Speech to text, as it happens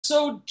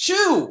episode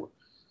 2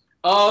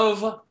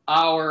 of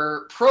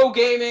our pro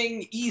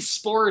gaming,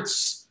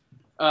 esports,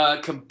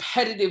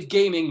 competitive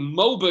gaming,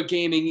 MOBA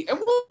gaming, and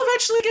we'll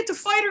eventually get to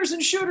fighters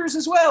and shooters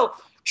as well,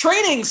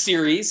 training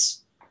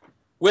series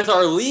with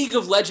our League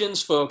of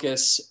Legends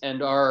focus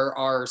and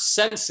our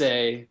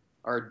sensei,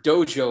 our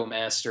dojo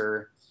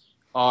master,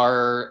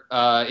 our,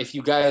 if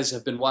you guys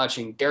have been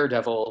watching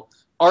Daredevil,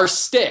 our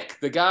stick,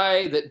 the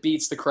guy that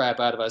beats the crap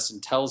out of us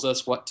and tells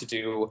us what to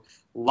do,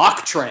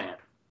 Loc Tran.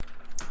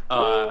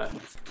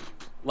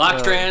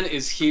 Loc Tran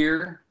is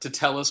here to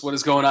tell us what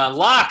is going on.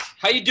 Loc,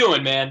 how you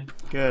doing, man?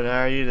 Good. How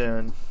are you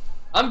doing?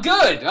 I'm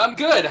good. I'm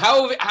good.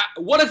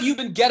 What have you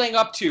been getting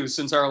up to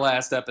since our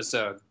last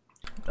episode?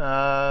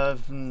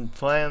 I've been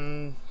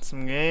playing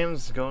some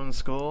games, going to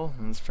school,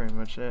 and that's pretty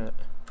much it.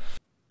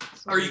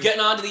 Are you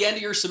getting on to the end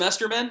of your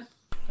semester, man?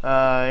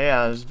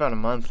 Yeah, there's about a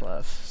month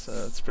left, so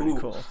it's pretty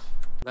cool.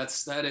 That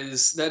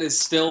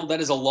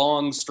is a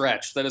long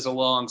stretch. That is a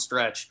long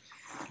stretch.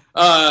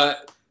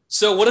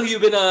 So what have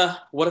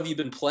you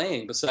been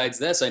playing besides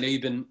this? I know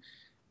you've been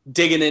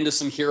digging into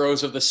some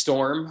Heroes of the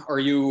Storm. Are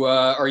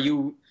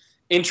you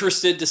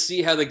interested to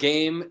see how the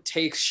game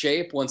takes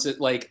shape once it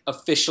like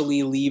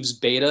officially leaves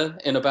beta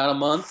in about a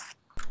month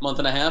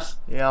and a half?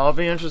 Yeah, I'll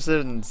be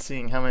interested in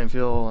seeing how many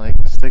people like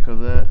stick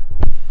with it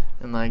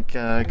and like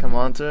come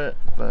onto it.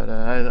 But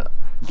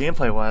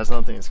gameplay-wise, I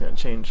don't think it's gonna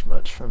change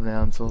much from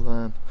now until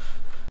then.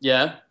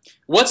 Yeah.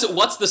 What's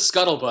the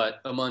scuttlebutt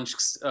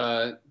amongst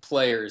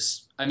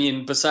players? I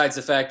mean, besides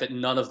the fact that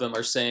none of them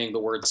are saying the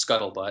word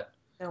scuttlebutt.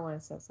 No one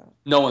says that.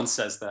 No one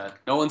says that.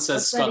 No one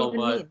says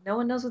scuttlebutt. No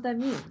one knows what that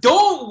means.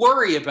 Don't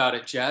worry about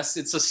it, Jess.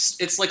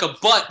 It's like a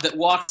butt that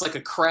walks like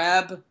a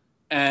crab,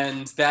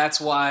 and that's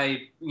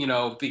why,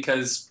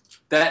 because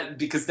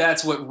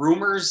that's what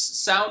rumors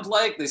sound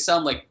like. They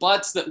sound like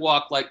butts that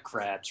walk like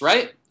crabs,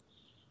 right?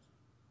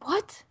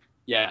 What?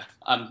 Yeah,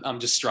 I'm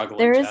just struggling.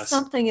 There is Jess.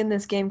 something in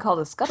this game called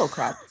a scuttle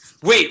crab.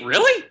 Wait,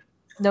 really?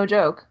 No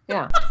joke.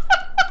 Yeah.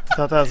 I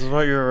thought that was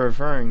what you were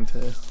referring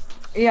to.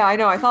 Yeah, I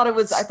know. I thought it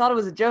was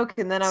a joke,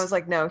 and then I was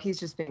like, no, he's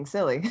just being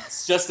silly.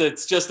 It's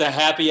just a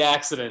happy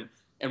accident,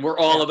 and we're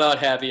all about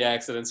happy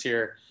accidents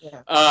here.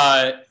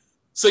 Yeah.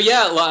 So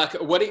yeah, Loc,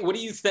 what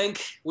do you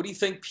think? What do you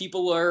think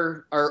people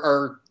are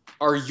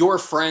your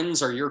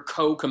friends or your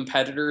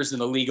co-competitors in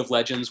the League of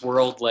Legends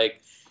world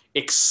like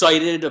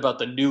excited about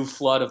the new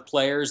flood of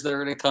players that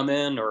are going to come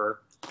in, or?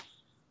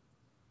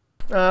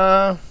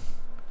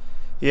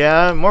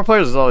 Yeah, more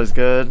players is always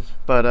good,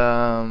 but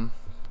the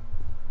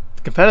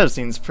competitive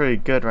scene's pretty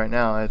good right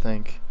now, I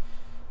think.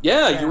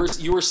 Yeah,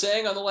 you were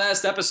saying on the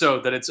last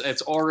episode that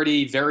it's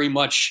already very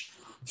much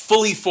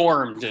fully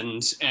formed,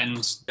 and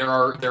there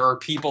are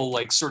people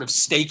like sort of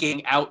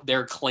staking out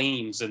their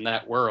claims in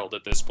that world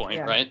at this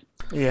point, right?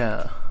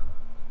 Yeah.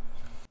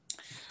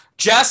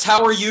 Jess,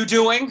 how are you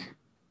doing?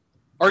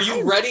 Are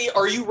you ready?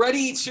 Are you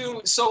ready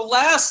to? So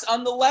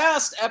on the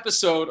last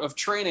episode of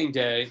Training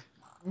Day,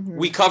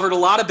 we covered a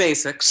lot of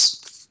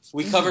basics.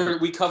 We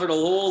covered a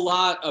whole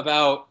lot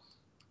about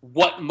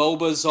what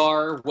MOBAs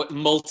are, what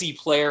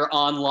multiplayer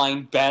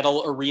online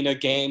battle arena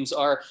games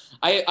are.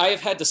 I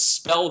have had to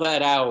spell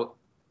that out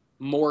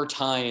more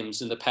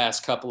times in the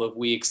past couple of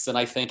weeks than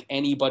I think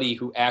anybody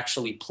who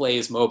actually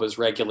plays MOBAs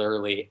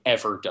regularly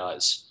ever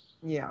does.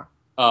 Yeah.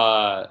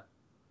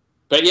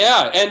 But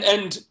yeah,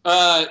 and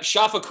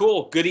Shafa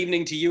Cool, good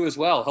evening to you as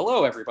well.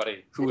 Hello,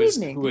 everybody who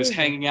is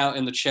hanging out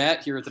in the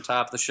chat here at the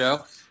top of the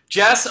show.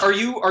 Jess, are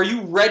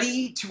you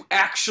ready to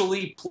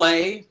actually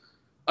play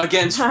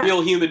against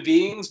real human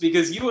beings?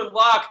 Because you and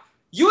Loc,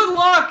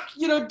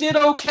 did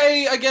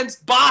okay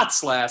against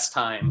bots last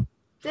time.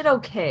 Did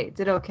okay.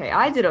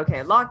 I did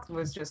okay. Loc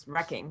was just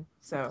wrecking,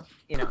 so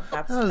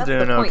that's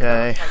doing the point.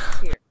 Okay.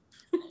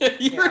 Loc,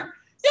 you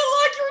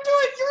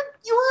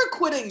were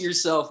acquitting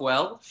yourself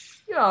well.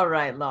 You're all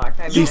right, Loc.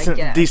 I mean,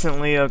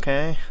 Decently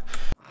okay.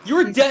 You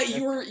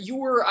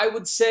were, I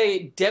would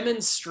say,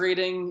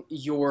 demonstrating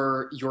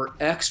your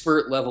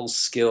expert level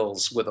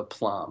skills with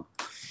aplomb.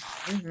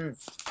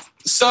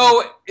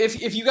 So,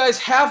 if you guys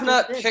have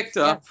not picked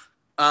up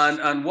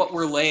on what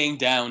we're laying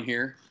down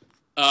here,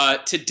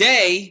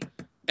 today,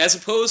 as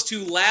opposed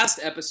to last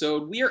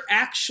episode, we are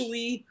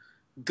actually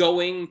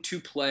going to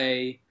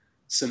play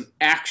some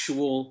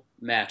actual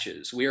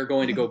matches. We are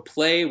going to go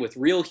play with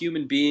real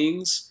human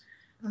beings.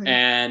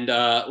 And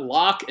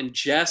Loc and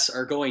Jess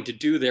are going to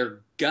do their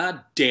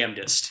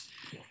goddamnedest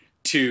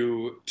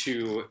to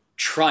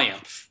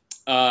triumph.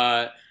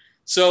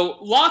 So,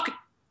 Loc,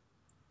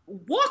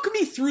 walk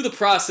me through the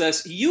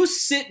process. You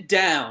sit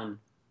down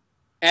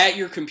at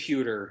your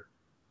computer,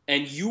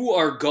 and you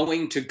are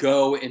going to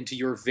go into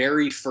your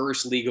very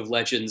first League of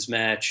Legends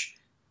match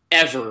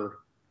ever.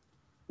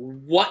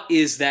 What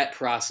is that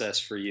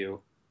process for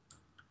you?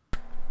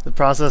 The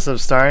process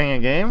of starting a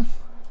game?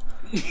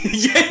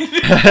 You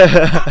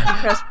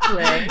press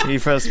play. You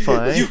press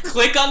play. You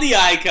click on the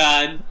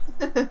icon.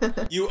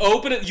 You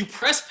open it. You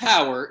press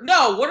power.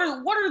 No, what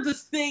are the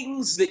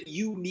things that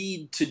you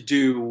need to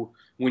do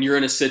when you're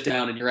in a sit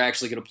down and you're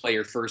actually going to play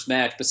your first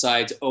match,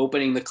 besides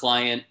opening the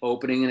client,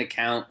 opening an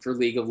account for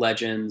League of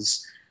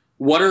Legends?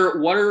 What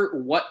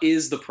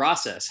is the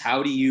process?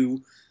 How do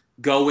you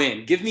go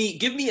in? Give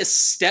me a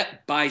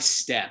step by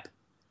step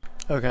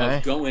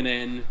of going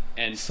in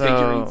and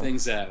figuring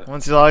things out.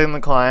 Once you log in the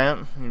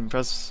client, you can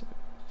press.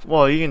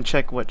 Well, you can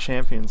check what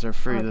champions are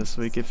free this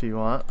week if you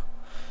want.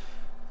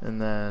 And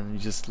then you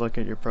just look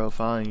at your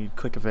profile and you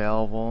click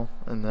available,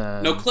 and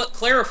then... No,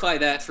 clarify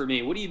that for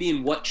me. What do you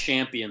mean, what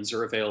champions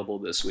are available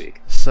this week?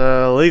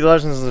 So, League of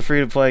Legends is a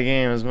free-to-play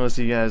game, as most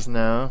of you guys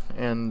know,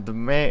 and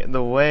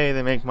the way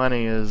they make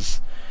money is...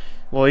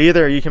 Well,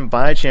 either you can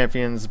buy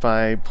champions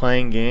by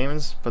playing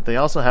games, but they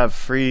also have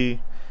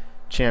free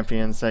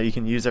champions that you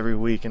can use every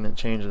week, and it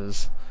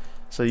changes.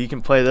 So you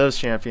can play those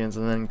champions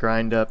and then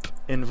grind up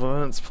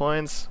influence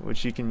points,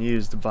 which you can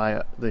use to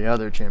buy the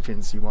other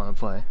champions you want to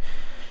play.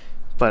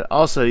 But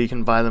also you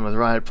can buy them with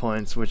Riot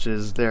points, which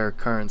is their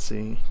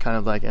currency, kind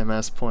of like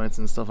MS points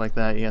and stuff like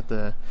that. You have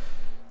to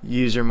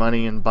use your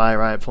money and buy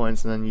Riot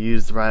points, and then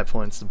use the Riot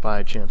points to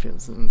buy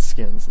champions and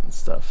skins and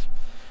stuff.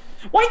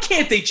 Why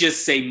can't they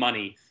just say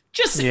money?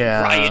 Just say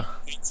Riot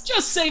points.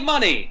 Just say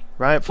money.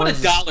 Riot points. Put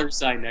a dollar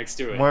sign next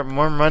to it.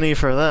 More money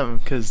for them,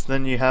 because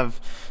then you have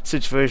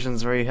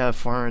situations where you have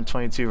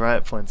 422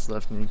 Riot points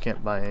left and you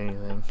can't buy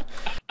anything.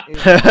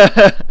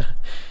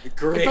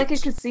 Great. It's like a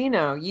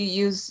casino. You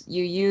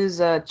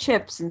use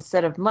chips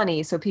instead of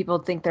money, so people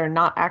think they're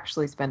not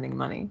actually spending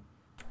money.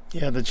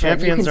 Yeah, the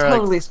champions you are can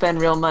totally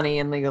spend real money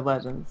in League of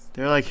Legends.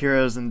 They're like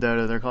heroes in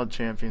Dota. They're called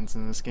champions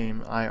in this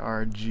game.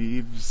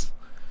 IRGs.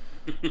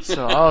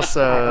 So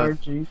also,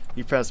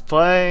 you press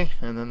play,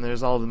 and then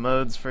there's all the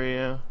modes for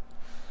you.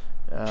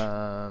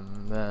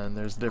 Then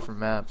there's different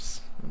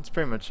maps. That's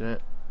pretty much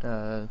it.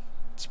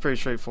 It's pretty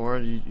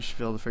straightforward. You should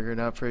be able to figure it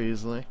out pretty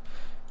easily.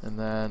 And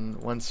then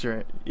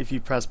if you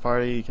press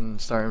party, you can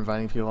start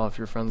inviting people off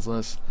your friends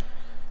list.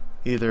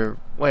 Wait,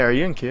 are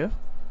you in queue?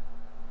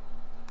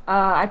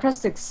 I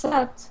pressed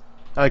accept.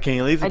 Oh, can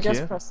you leave the queue? I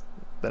just pressed.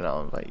 Then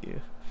I'll invite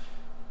you.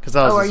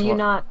 Are you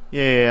not?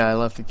 Yeah, I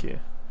left the queue.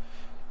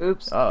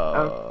 Oops.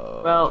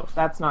 Oh. Well,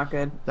 that's not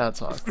good.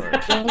 That's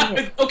awkward.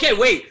 Okay,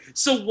 wait.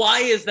 So why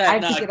is that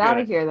not good? I have to get out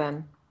of here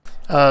then.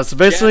 So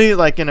basically,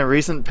 like in a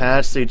recent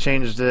patch, they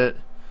changed it.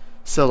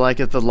 So like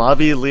if the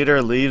lobby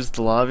leader leaves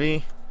the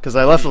lobby, because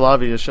I left the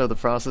lobby to show the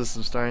process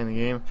of starting the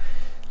game,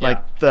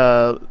 like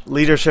the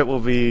leadership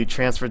will be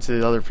transferred to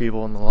the other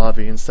people in the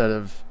lobby instead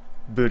of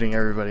booting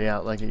everybody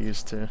out like it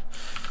used to.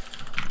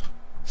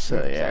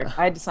 So yeah.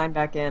 I had to sign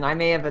back in. I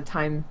may have a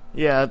time.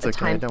 Yeah, that's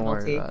okay. Don't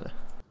worry about it.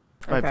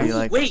 Might be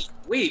like,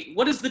 wait,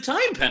 what is the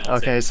time penalty?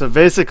 Okay, so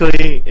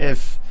basically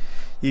if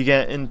you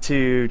get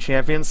into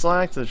champion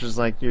select, which is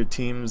like your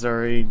team's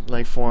already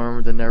like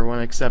formed and everyone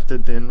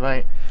accepted the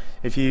invite,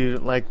 if you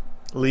like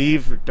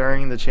leave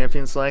during the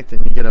champion select, then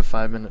you get a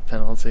 5-minute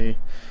penalty,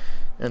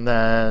 and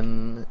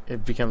then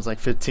it becomes like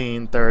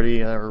 15,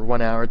 30, or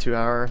 1 hour, 2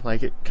 hour,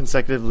 like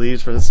consecutive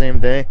leaves for the same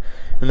day,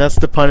 and that's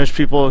to punish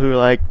people who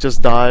like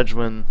just dodge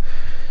when,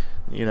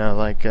 you know,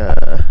 like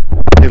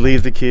they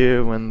leave the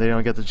queue when they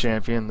don't get the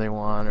champion they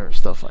want or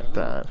stuff like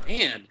that.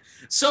 Man,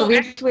 so we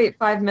have to wait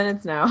 5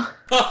 minutes now.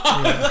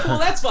 Well,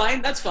 that's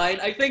fine. That's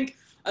fine. I think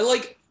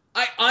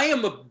I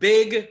am a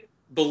big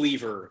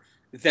believer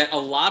that a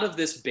lot of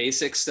this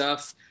basic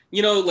stuff,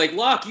 you know, like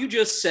Loc, you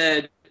just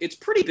said it's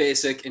pretty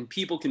basic and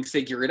people can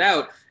figure it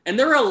out, and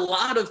there are a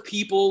lot of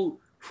people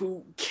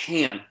who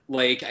can't.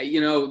 Like,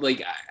 you know,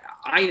 like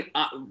I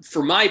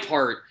for my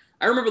part,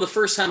 I remember the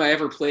first time I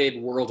ever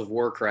played World of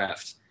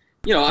Warcraft.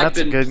 You know, That's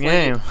a good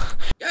game.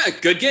 Yeah,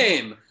 good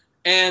game.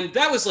 And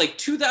that was like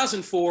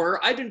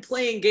 2004. I'd been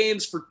playing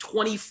games for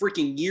 20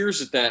 freaking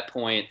years at that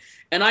point,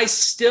 and I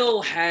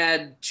still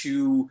had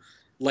to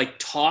like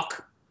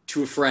talk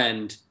to a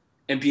friend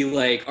and be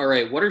like, all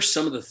right, what are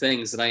some of the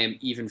things that I am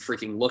even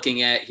freaking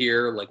looking at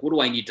here? Like, what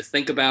do I need to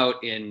think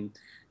about in,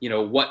 you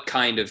know, what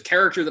kind of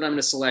character that I'm going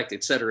to select,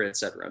 et cetera, et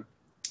cetera.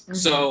 Mm-hmm.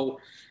 So,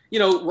 you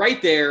know, right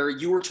there,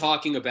 you were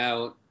talking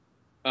about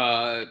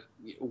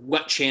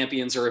what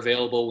champions are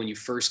available when you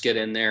first get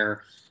in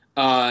there.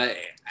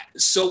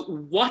 So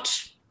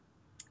what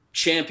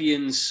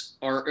champions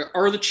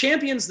are the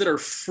champions that are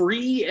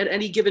free at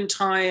any given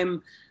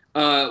time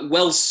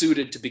well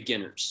suited to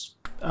beginners?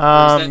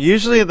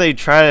 Usually they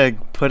try to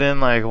put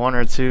in like 1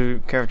 or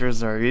 2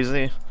 characters that are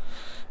easy,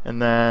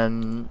 and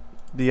then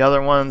the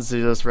other ones they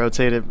just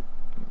rotate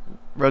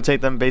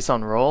them based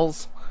on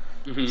roles.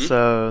 Mm-hmm.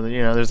 So,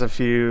 you know, there's a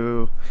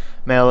few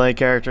melee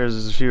characters,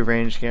 there's a few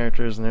ranged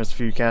characters, and there's a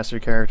few caster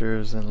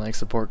characters and like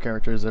support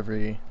characters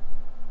every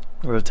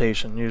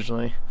rotation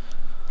usually.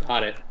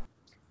 Got it.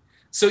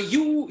 So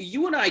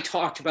you and I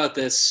talked about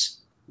this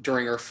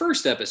during our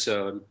first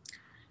episode,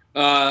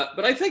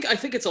 but I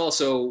think it's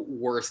also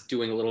worth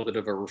doing a little bit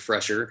of a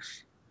refresher.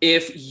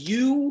 If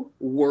you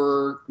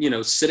were, you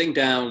know, sitting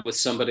down with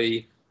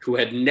somebody who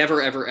had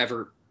never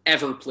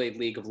ever played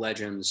League of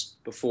Legends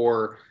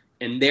before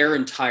in their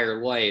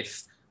entire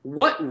life,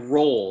 what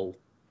role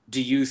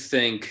do you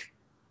think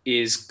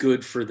is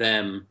good for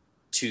them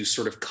to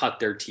sort of cut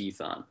their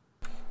teeth on?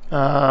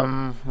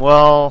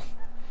 Well,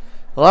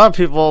 a lot of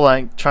people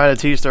like try to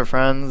teach their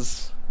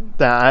friends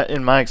that,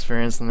 in my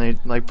experience, and they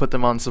like put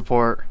them on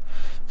support.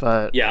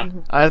 But Yeah.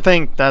 I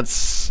think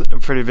that's a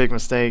pretty big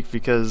mistake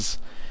because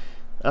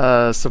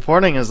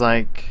supporting is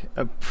like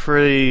a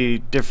pretty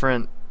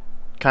different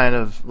kind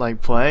of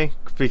like play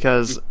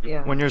because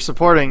when you're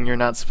supporting, you're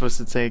not supposed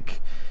to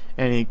take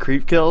any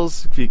creep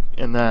kills,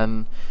 and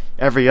then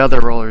every other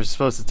roller is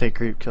supposed to take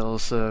creep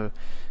kills. So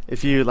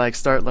if you like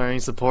start learning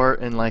support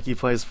and like you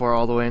play support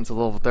all the way into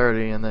level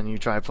 30 and then you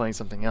try playing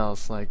something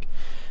else, like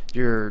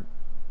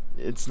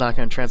it's not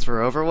going to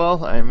transfer over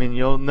well. I mean,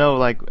 you'll know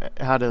like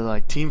how to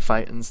like team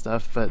fight and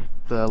stuff, but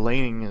the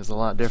laning is a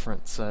lot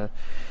different. So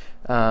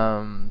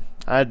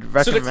I'd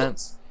recommend.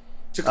 So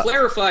to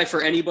clarify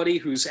for anybody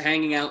who's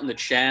hanging out in the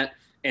chat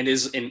and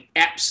is an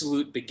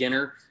absolute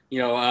beginner,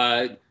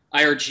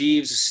 IR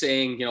Jeeves is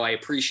saying, I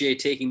appreciate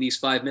taking these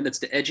 5 minutes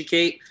to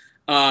educate.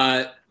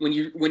 When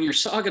you're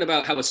talking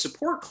about how a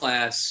support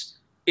class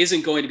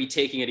isn't going to be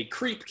taking any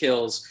creep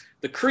kills,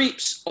 the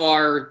creeps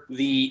are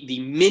the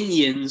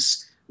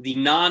minions, the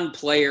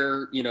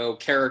non-player,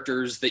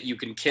 characters that you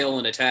can kill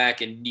and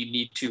attack and you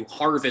need to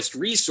harvest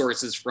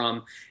resources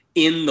from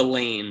in the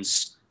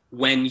lanes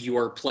when you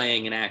are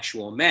playing an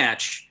actual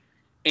match.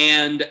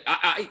 And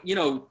I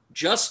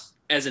just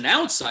as an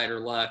outsider,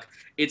 Loc,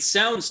 it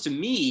sounds to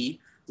me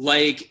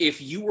like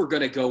if you were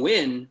going to go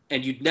in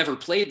and you'd never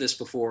played this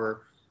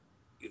before,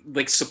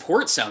 like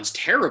support sounds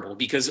terrible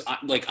because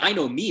I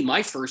know me,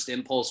 my first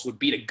impulse would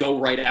be to go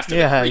right after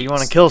the creeps. You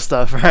want to kill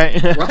stuff,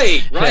 right?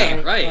 right.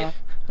 Yeah.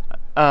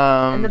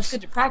 And that's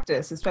good to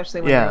practice,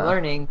 especially when you're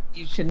learning.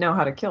 You should know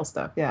how to kill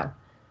stuff,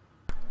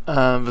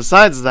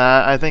 besides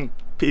that, I think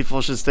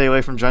people should stay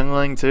away from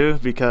jungling too,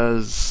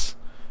 because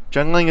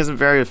jungling isn't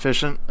very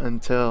efficient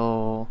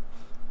until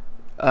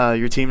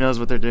your team knows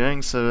what they're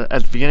doing. So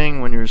at the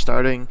beginning, when you're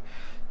starting,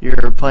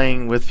 you're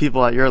playing with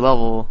people at your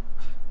level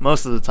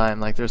most of the time.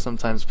 Like there's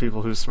sometimes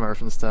people who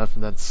smurf and stuff,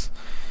 and that's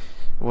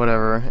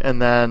whatever.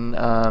 And then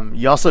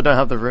you also don't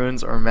have the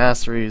runes or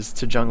masteries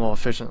to jungle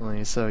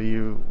efficiently, so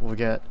you will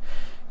get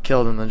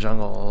killed in the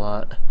jungle a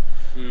lot.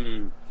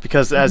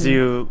 Because as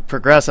you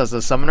progress as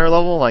a summoner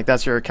level, like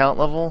that's your account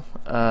level,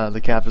 the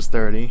cap is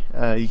 30.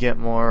 You get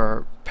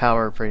more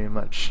power pretty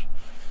much.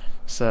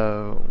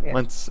 So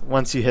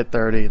once you hit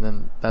 30,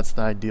 then that's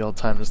the ideal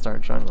time to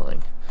start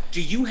jungling.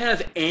 Do you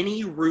have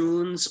any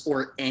runes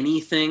or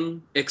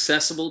anything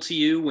accessible to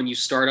you when you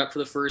start up for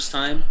the first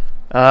time?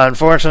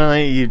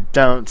 Unfortunately, you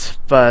don't,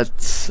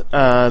 but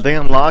they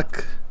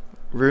unlock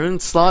rune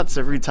slots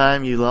every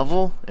time you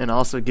level and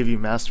also give you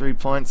mastery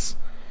points.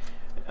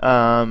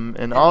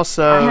 And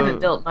also... I haven't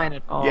built mine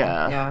at all.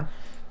 Yeah.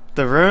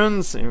 The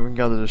runes, we can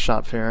go to the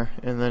shop here,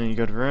 and then you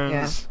go to runes.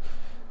 Yeah.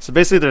 So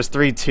basically there's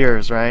 3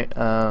 tiers, right?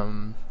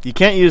 You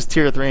can't use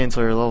tier 3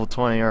 until you're level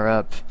 20 or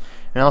up.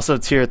 And also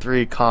tier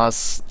 3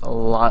 costs a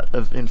lot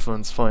of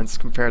influence points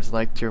compared to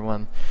like tier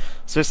 1.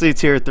 Especially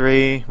tier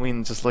 3, we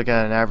can just look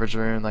at an average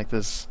rune like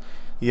this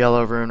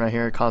yellow rune right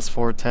here. It costs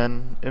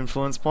 410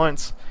 influence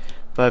points.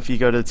 But if you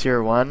go to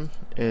tier 1,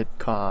 it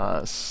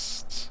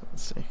costs,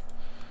 let's see,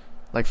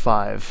 like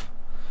 5.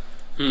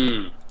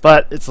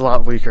 But it's a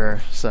lot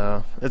weaker,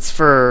 so it's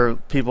for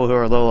people who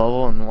are low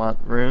level and want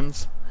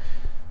runes.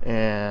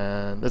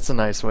 And it's a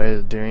nice way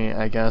of doing it,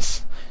 I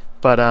guess.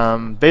 But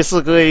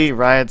basically,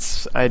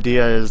 Riot's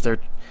idea is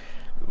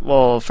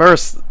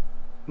first,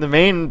 the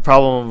main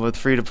problem with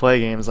free-to-play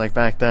games like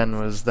back then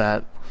was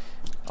that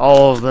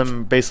all of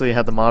them basically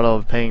had the model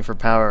of paying for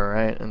power,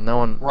 right? And no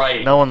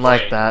one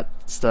liked that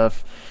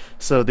stuff.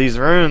 So these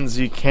runes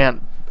you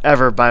can't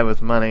ever buy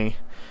with money,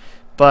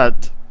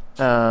 but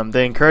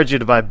they encourage you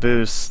to buy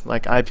boosts,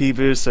 like IP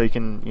boosts, so you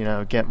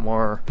can, get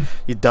more.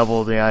 You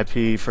double the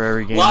IP for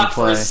every game you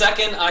play. For a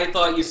second, I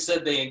thought you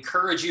said they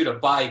encourage you to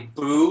buy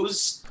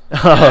booze. And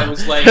I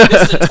was like,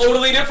 this is a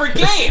totally different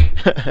game.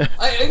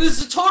 This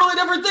is a totally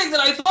different thing than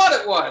I thought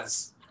it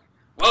was.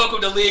 Welcome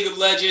to League of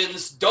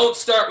Legends. Don't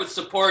start with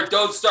support.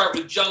 Don't start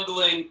with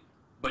jungling.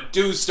 But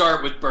do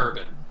start with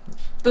bourbon.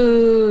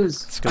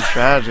 Booze. It's a good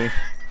strategy.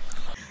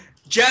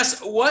 Jess,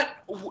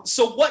 what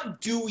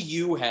do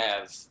you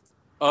have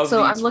of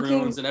these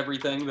runes and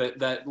everything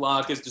that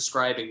Loc is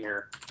describing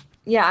here?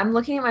 Yeah, I'm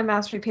looking at my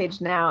mastery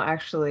page now,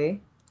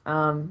 actually.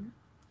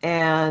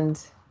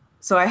 And...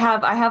 so I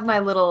have my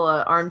little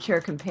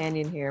armchair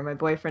companion here. My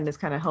boyfriend is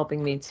kind of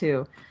helping me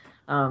too.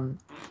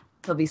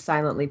 He'll be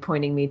silently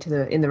pointing me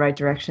in the right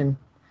direction.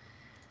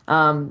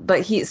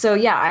 But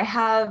I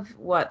have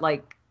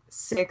like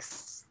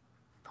 6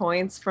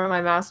 points from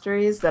my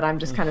masteries that I'm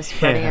just kind of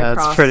spreading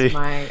across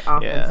my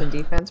offense and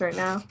defense right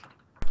now.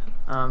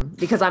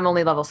 Because I'm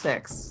only level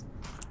 6.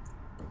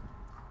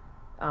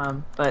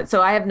 But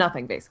so I have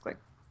nothing basically.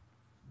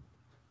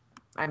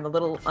 I'm a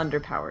little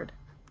underpowered.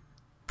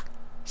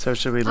 So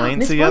should we lane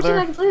together?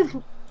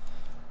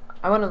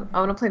 I want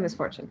to play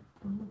Misfortune.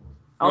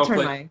 I'll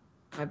turn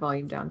my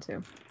volume down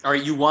too. All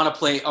right, you want to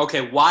play?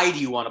 Okay, why do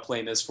you want to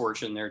play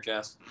Misfortune there,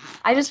 Jess?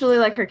 I just really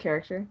like her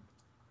character.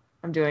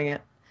 I'm doing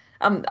it.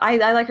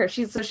 I like her.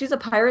 She's a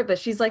pirate, but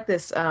she's like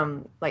this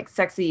like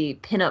sexy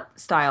pinup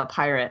style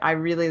pirate. I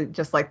really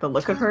just like the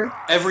look of her.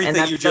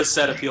 Everything you just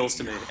said appeals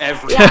to me.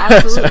 Everything yeah,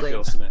 absolutely.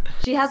 appeals to me.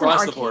 She has an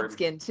arcade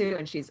skin too,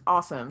 and she's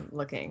awesome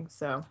looking.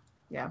 So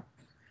yeah.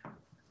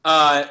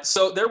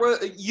 So there were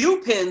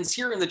Upins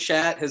here in the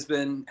chat has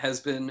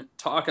been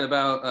talking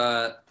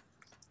about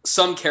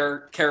some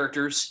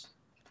characters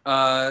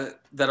that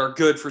are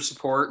good for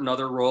support and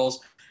other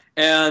roles.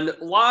 And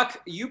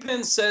Loc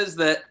Upin says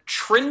that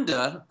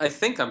Trinda, I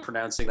think I'm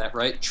pronouncing that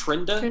right,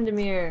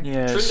 Tryndamere.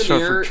 Yeah,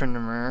 short for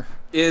Tryndamere.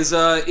 Is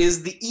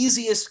the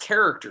easiest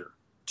character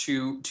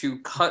to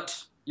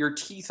cut your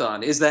teeth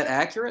on. Is that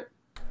accurate?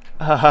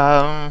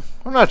 I'm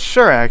not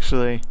sure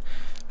actually.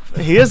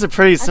 He is a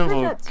pretty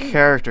simple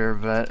character,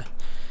 but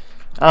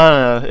I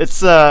don't know.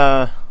 It's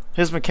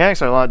his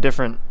mechanics are a lot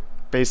different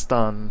based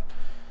on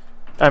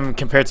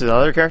compared to the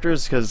other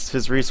characters because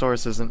his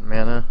resource isn't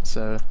mana.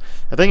 So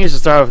I think you should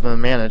start with the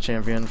mana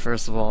champion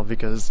first of all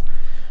because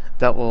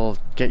that will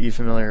get you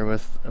familiar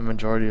with a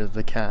majority of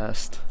the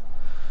cast.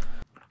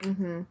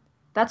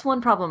 That's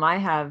one problem I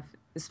have,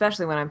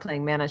 especially when I'm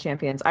playing mana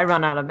champions. I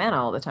run out of mana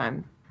all the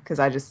time because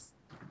I just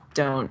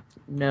don't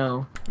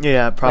know.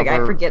 Yeah, probably.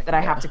 Like I forget that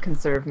I have to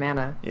conserve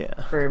mana Yeah.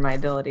 for my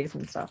abilities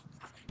and stuff.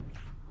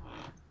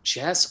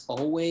 Jess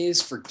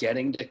always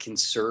forgetting to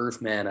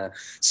conserve mana.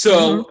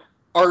 So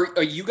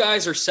are you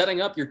guys are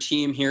setting up your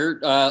team here?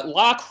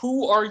 Loc,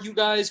 who are you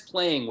guys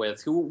playing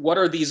with? What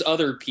are these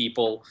other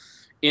people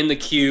in the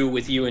queue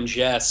with you and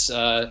Jess?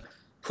 What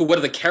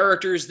are the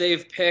characters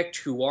they've picked?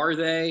 Who are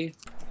they?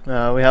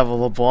 We have a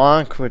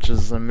LeBlanc, which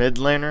is a mid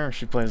laner.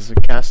 She plays a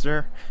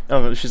caster.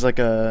 Oh, she's like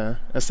a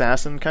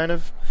assassin kind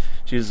of.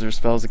 She uses her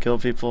spells to kill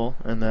people.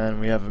 And then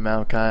we have a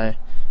Maokai,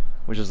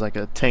 which is like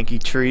a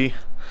tanky tree.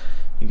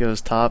 He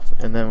goes top.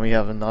 And then we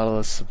have a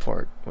Nautilus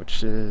support,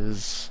 which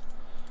is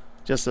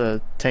just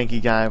a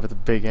tanky guy with a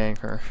big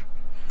anchor.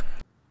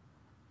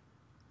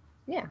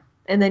 Yeah.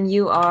 And then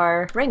you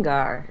are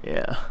Rengar.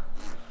 Yeah.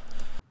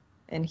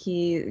 And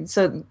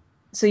so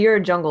you're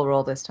a jungle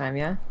role this time,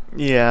 yeah?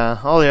 Yeah,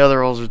 all the other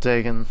roles are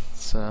taken,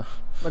 so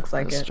looks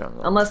like it.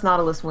 Jungle. Unless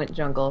Nautilus went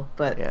jungle,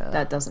 but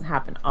that doesn't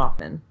happen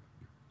often.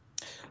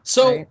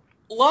 So, right?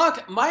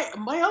 Loc, my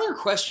other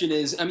question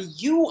is, I mean,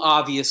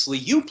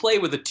 you play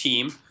with a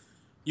team.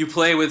 You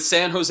play with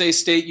San Jose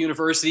State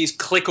University's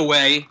Click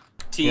Away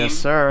team. Yes,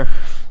 sir.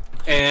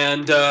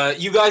 And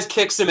you guys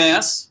kick some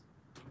ass.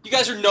 You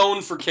guys are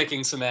known for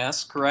kicking some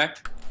ass,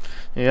 correct?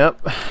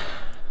 Yep.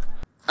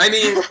 I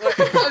mean,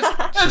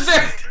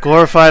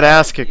 glorified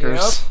ass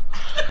kickers. Yep.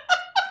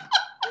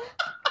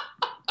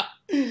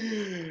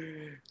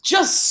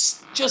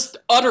 Just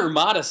utter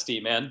modesty,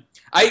 man.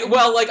 I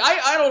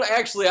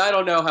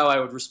don't know how I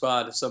would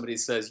respond if somebody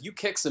says you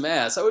kick some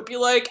ass. I would be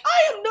like,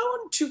 I am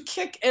known to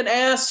kick an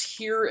ass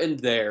here and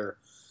there.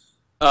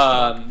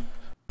 I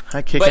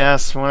kick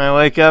ass when I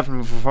wake up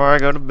and before I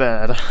go to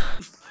bed.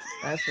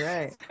 That's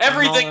right.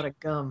 Everything. I'm all out of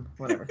gum,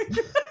 whatever.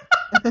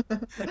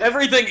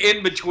 Everything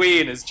in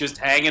between is just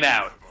hanging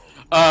out.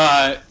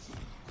 But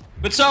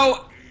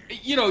so,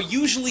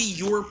 usually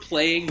you're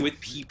playing with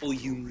people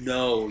you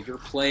know. You're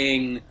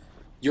playing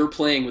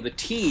with a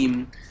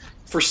team.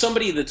 For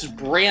somebody that's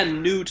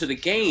brand new to the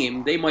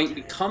game, they might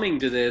be coming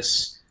to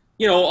this,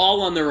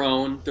 all on their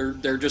own.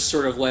 They're just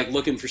sort of like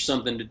looking for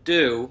something to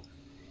do.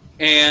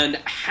 And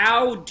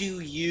how do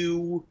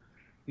you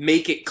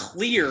make it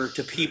clear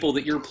to people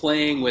that you're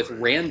playing with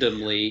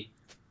randomly,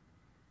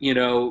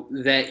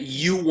 that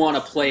you want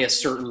to play a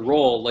certain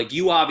role? Like,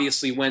 you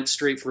obviously went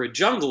straight for a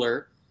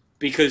jungler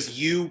because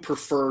you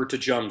prefer to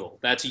jungle.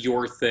 That's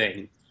your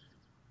thing.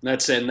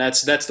 That's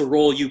the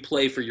role you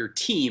play for your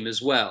team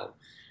as well.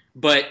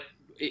 But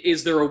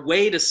is there a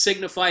way to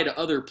signify to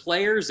other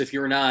players if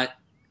you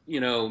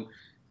don't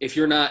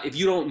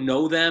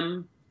know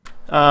them?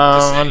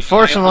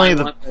 Unfortunately,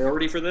 the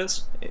priority for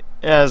this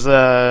as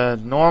a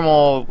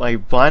normal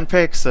blind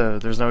pick, so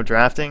there's no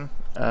drafting.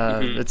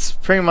 It's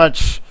pretty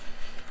much,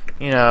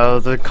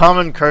 the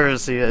common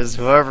courtesy is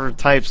whoever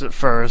types it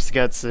first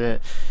gets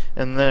it,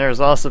 and there's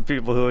also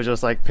people who would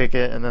just pick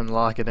it and then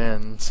lock it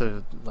in,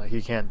 so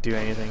you can't do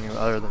anything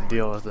other than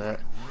deal with it.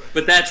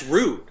 But that's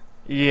rude.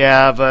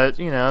 Yeah, but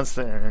it's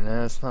the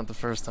internet. It's not the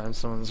first time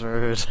someone's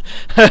rude.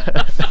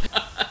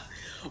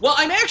 Well,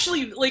 I'm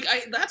actually,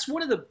 that's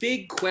one of the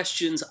big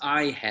questions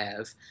I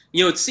have.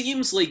 It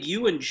seems like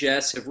you and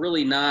Jess have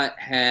really not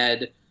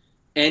had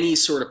any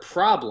sort of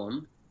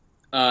problem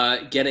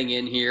getting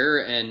in here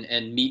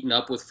and meeting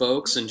up with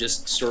folks and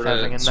just sort of...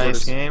 Having a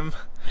nice game.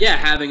 Yeah,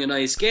 having a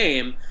nice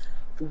game.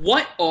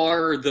 What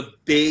are the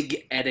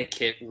big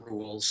etiquette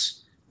rules?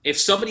 If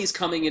somebody's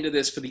coming into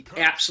this for the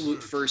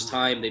absolute first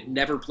time, they've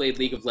never played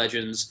League of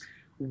Legends,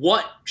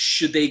 what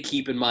should they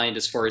keep in mind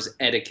as far as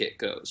etiquette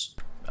goes?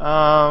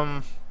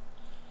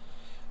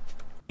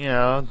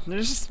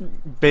 There's just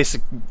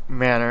basic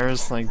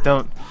manners,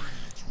 don't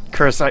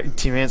curse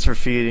teammates for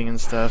feeding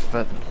and stuff,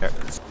 but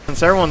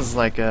since everyone's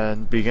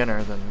a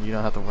beginner, then you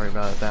don't have to worry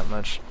about it that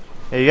much.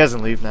 Yeah, you guys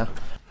can leave now.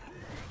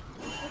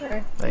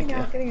 Okay. Thank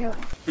you. Getting out.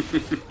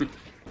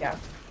 Yeah.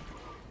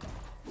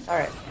 All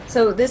right.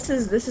 So this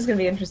is going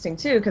to be interesting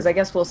too, because I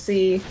guess we'll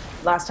see.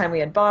 Last time we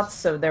had bots,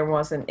 so there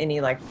wasn't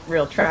any like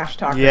real trash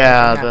talk.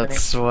 Yeah,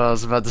 that's what I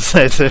was about to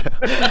say too. So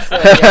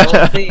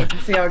yeah, we'll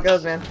see how it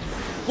goes, man.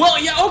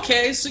 Well, yeah,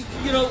 okay. So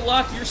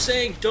Loc, you're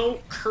saying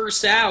don't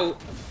curse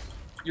out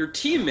your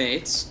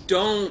teammates.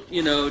 Don't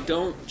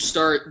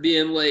start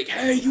being like,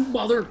 hey, you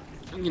mother,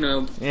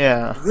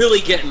 Yeah.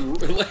 Really getting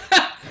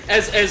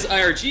as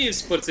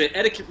IRGs puts it,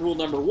 etiquette rule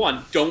number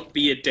 1: don't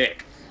be a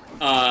dick.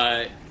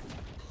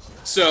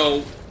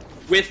 So,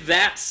 with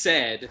that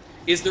said,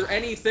 is there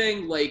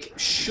anything, like,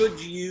 should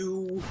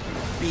you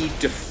be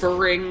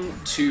deferring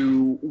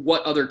to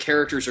what other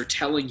characters are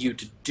telling you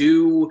to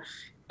do?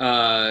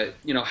 How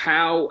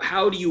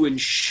do you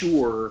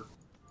ensure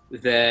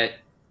that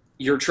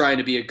you're trying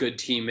to be a good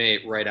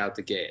teammate right out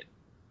the gate?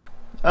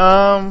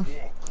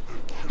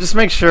 Just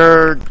make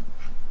sure,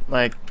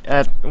 like,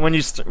 when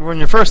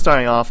you're first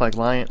starting off, like,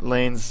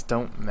 lanes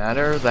don't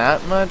matter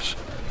that much.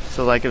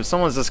 So, like, if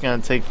someone's just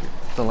gonna take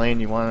the lane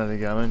you wanted to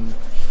go in,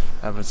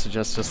 I would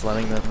suggest just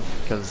letting them,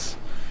 because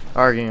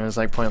arguing is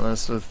like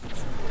pointless with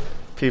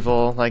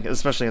people, like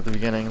especially at the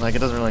beginning. Like it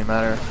doesn't really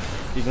matter.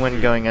 You can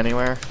win going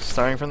anywhere,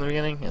 starting from the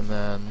beginning, and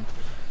then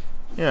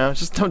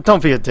just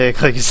don't be a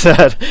dick, like you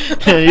said.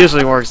 It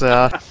usually works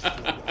out.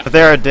 If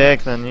they're a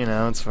dick, then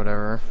it's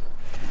whatever.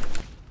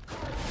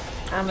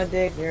 I'm a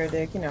dick, you're a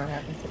dick. You know what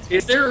happens.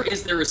 Is there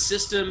a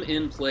system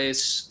in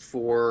place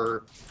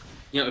for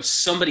if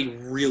somebody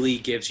really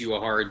gives you a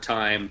hard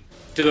time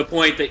to the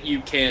point that you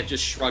can't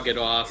just shrug it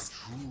off?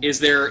 Is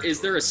there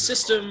a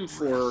system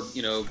for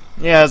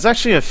Yeah, there's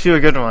actually a few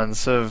good ones.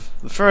 So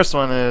the first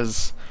one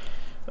is,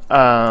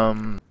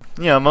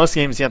 most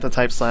games you have to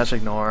type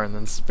 /ignore and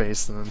then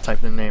space and then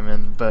type the name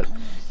in. But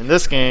in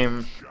this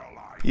game,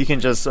 you can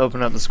just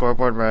open up the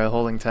scoreboard by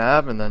holding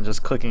tab and then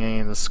just clicking any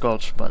of the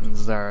squelch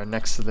buttons that are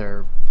next to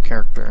their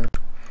character,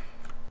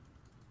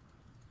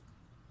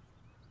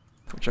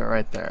 which are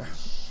right there.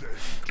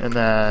 And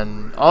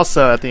then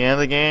also at the end of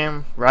the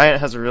game,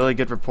 Riot has a really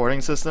good reporting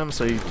system,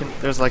 so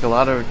there's like a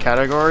lot of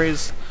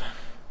categories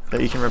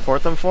that you can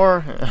report them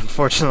for.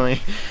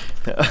 Unfortunately,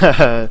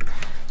 a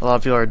lot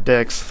of people are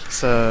dicks,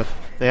 so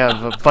they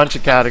have a bunch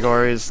of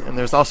categories, and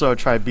there's also a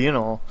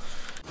tribunal,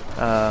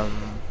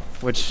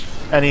 which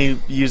any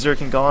user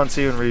can go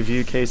onto and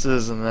review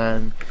cases and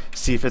then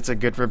see if it's a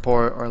good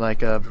report or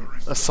like a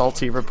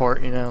salty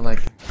report,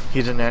 like he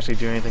didn't actually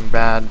do anything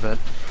bad, but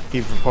he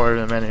reported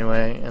him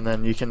anyway, and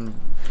then you can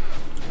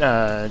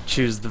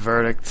choose the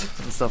verdict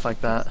and stuff like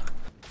that.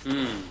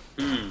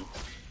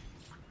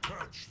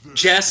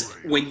 Jess,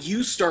 when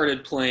you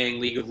started playing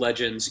League of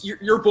Legends,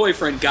 your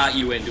boyfriend got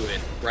you into it,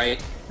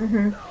 right?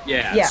 Mm-hmm.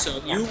 Yeah. So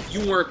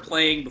you weren't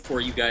playing before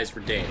you guys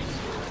were dating.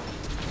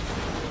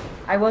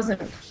 I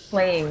wasn't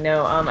playing.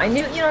 No. I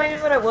knew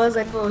what it was.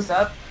 I knew what was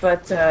up,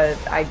 but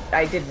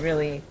I didn't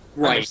really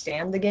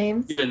understand the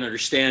game. You didn't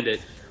understand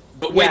it,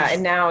 but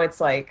and now it's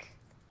like.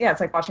 Yeah, it's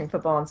like watching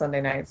football on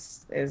Sunday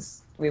nights.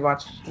 We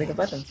watch League of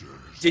Legends.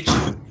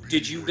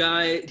 Did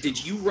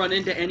you run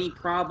into any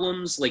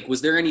problems? Like,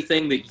 was there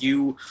anything that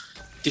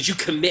did you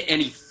commit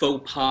any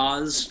faux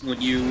pas when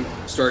you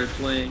started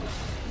playing?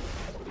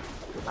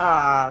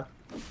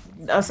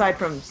 Aside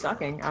from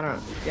sucking, I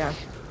don't. Yeah,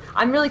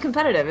 I'm really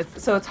competitive.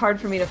 So it's hard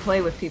for me to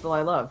play with people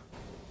I love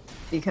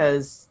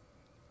because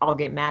I'll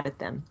get mad at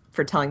them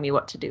for telling me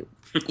what to do,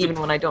 even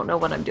when I don't know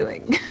what I'm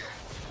doing.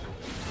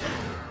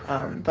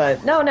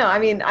 But no, I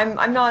mean,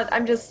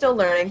 I'm just still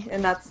learning,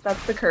 and that's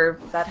the curve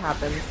that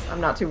happens.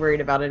 I'm not too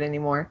worried about it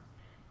anymore.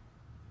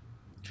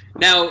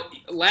 Now,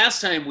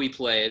 last time we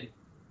played,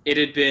 it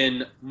had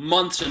been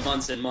months and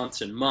months and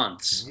months and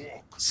months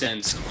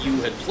since you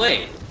had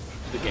played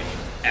the game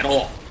at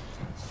all.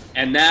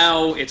 And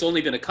now it's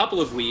only been a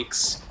couple of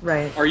weeks.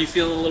 Right. Are you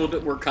feeling a little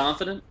bit more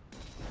confident?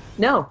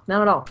 No,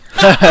 not at all.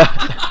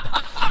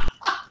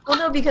 Well,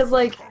 no, because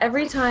like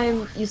every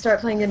time you start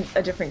playing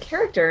a different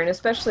character, and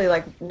especially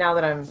like now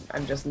that I'm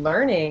just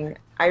learning,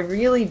 I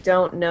really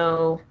don't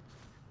know.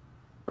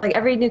 Like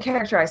every new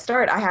character I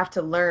start, I have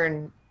to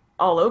learn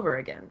all over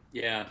again.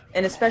 Yeah.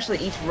 And especially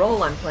each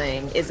role I'm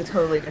playing is a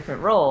totally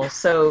different role.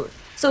 So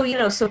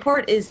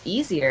support is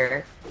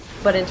easier,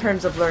 but in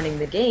terms of learning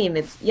the game,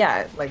 it's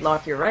like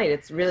Loc, you're right.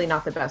 It's really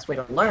not the best way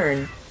to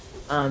learn,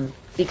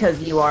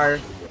 because you're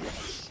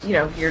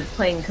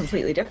playing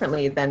completely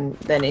differently than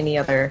any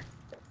other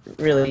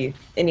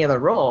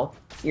role.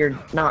 You're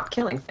not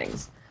killing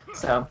things.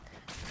 So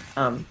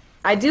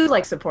I do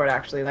like support,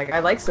 actually. Like I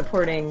like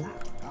supporting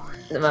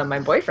my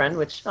boyfriend,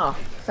 which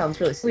sounds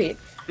really sweet.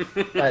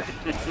 But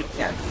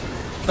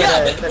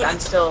but I'm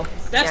still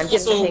I'm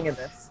getting the hang of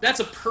this. That's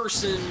a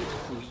person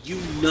who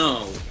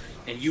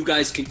and you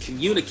guys can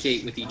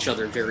communicate with each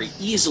other very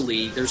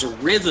easily. There's a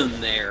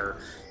rhythm there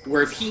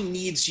where if he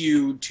needs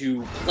you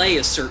to play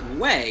a certain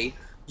way,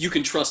 you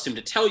can trust him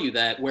to tell you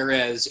that.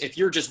 Whereas if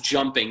you're just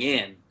jumping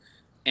in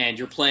and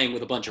you're playing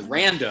with a bunch of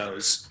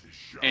randos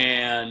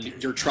and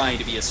you're trying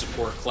to be a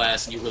support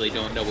class and you really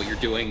don't know what you're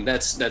doing,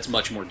 that's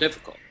much more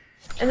difficult.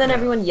 And then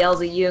everyone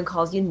yells at you and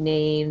calls you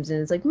names,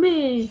 and it's like,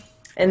 me.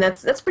 And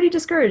that's pretty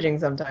discouraging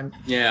sometimes.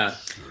 Yeah.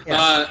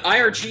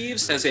 IR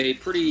Jeeves has a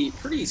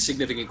pretty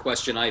significant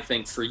question, I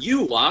think, for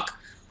you, Loc.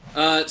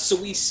 So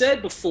we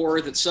said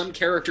before that some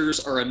characters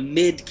are a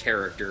mid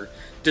character.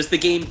 Does the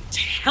game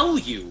tell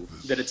you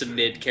that it's a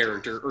mid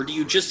character, or do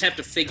you just have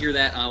to figure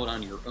that out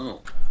on your own?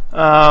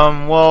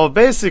 Well,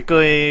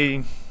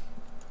 basically,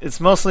 it's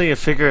mostly a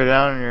figure it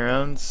out on your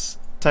own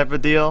type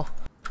of deal.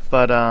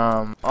 But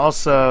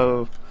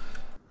also,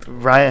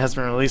 Riot has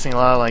been releasing a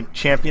lot of like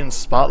champion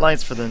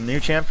spotlights for the new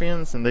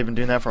champions, and they've been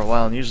doing that for a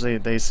while. And usually,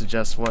 they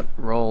suggest what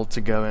role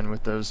to go in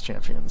with those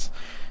champions.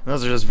 And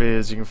those are just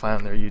videos you can find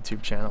on their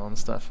YouTube channel and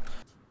stuff.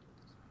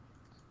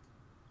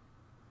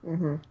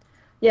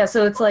 Yeah,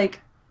 so it's like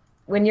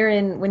when you're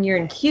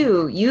in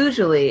queue,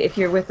 usually if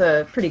you're with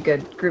a pretty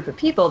good group of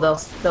people,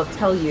 they'll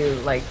tell you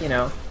like, you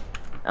know,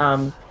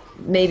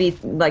 maybe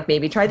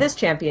try this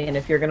champion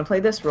if you're gonna play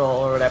this role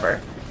or whatever.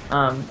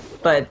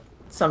 But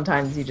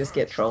sometimes you just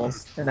get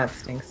trolls, and that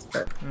stinks.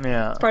 But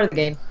yeah, it's part of the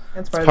game.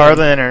 It's part of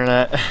the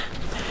internet.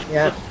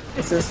 Yeah,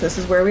 this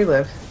is where we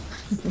live.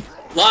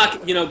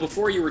 Loc, you know,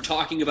 before you were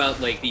talking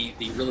about like the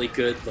really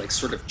good like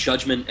sort of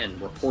judgment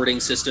and reporting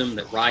system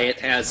that Riot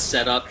has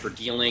set up for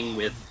dealing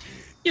with,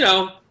 you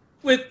know,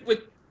 with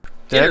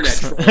internet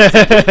trolls,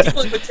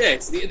 dealing with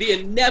ticks, the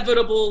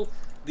inevitable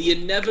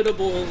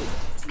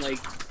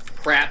like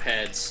crap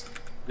heads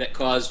that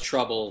cause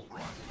trouble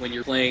when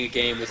you're playing a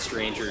game with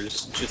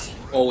strangers. Just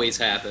always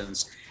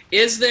happens.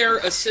 Is there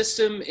a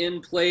system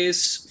in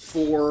place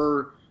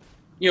for,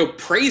 you know,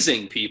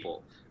 praising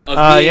people?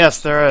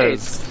 Yes, there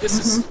is. This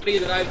is somebody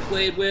that I've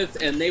played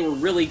with, and they were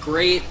really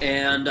great,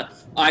 and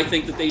I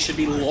think that they should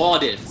be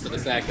lauded for the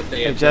fact that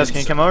they have. Jess,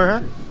 can you come over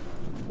here?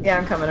 Yeah,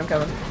 I'm coming. We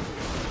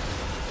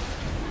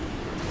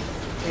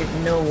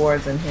have no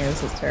wards in here.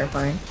 This is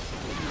terrifying.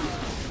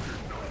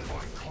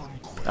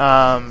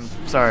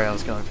 Sorry, I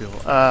was killing people.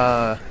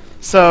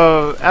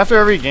 So after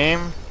every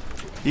game,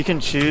 you can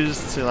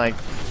choose to like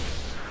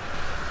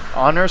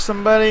honor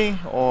somebody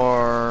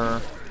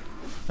or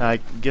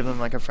give them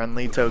like a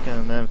friendly token,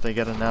 and then if they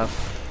get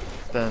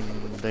enough, then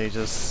they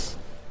just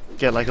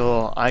get like a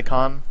little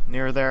icon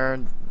near their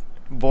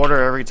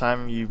border every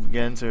time you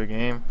get into a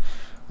game.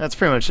 That's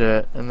pretty much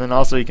it. And then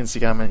also you can see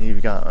how many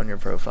you've got on your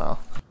profile.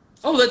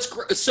 Oh, that's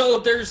great. So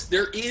there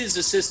is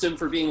a system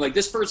for being like,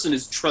 this person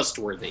is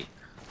trustworthy.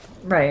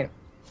 Right.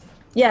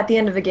 Yeah, at the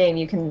end of the game,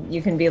 you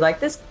can be like,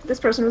 this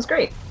person was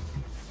great,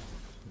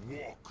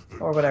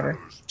 or whatever.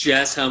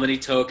 Jess, how many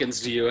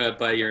tokens do you have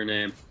by your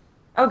name?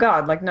 Oh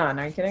God, like none.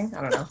 Are you kidding?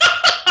 I don't know.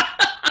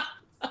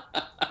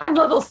 I'm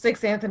level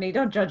 6, Anthony.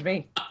 Don't judge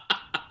me.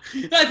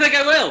 I think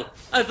I will.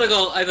 I think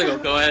I'll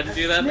go ahead and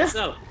do that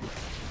myself.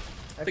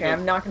 Okay,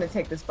 I'm not going to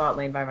take this bot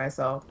lane by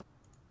myself.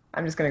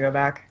 I'm just going to go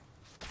back.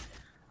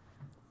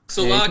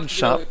 So, yeah,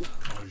 Loc,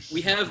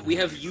 we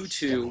have you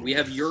two. We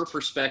have your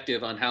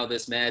perspective on how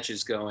this match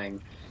is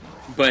going.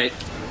 But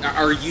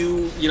are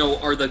you,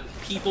 are the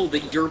people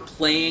that you're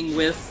playing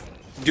with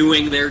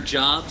doing their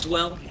jobs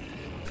well?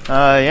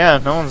 Yeah,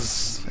 no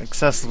one's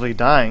excessively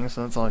dying,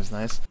 so that's always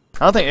nice.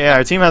 I don't think,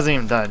 our team hasn't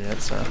even died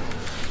yet, so.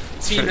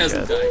 Team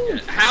hasn't died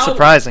yet. How,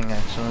 surprising,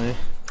 actually.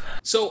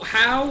 So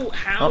how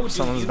do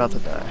someone's about to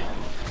die.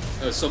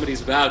 Oh,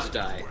 somebody's about to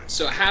die.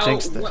 So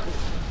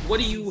what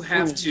do you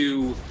have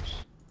to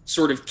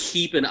sort of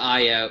keep an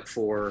eye out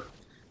for?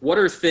 What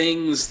are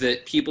things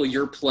that people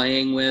you're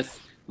playing with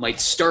might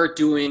start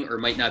doing or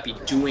might not be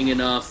doing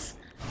enough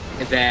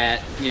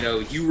that,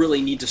 you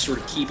really need to sort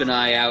of keep an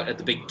eye out at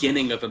the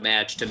beginning of a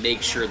match to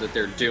make sure that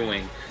they're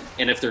doing?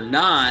 And if they're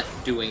not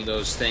doing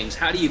those things,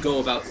 how do you go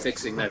about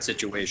fixing that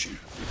situation?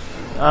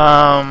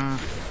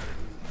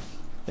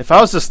 If I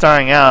was just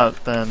starting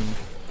out, then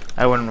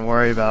I wouldn't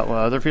worry about what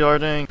other people are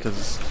doing,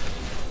 because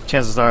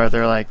chances are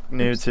they're like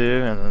new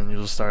too, and then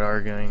you'll just start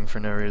arguing for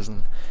no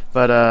reason.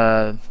 But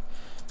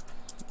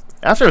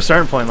after a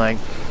certain point, like,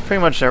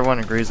 pretty much everyone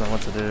agrees on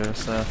what to do,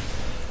 so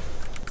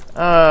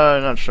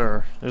not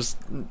sure. It's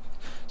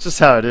just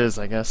how it is,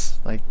 I guess.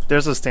 Like,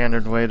 there's a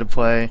standard way to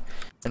play,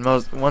 and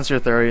once you're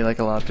 30, like,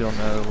 a lot of people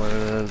know what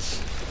it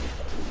is.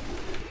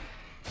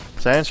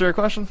 Does that answer your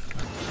question?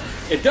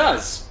 It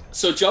does.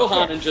 So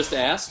Johanan just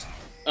asked,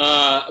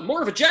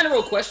 more of a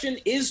general question,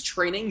 is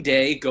training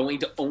day going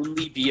to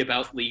only be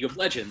about League of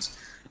Legends?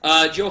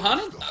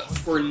 Johanan,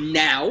 for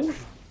now,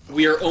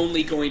 we are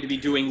only going to be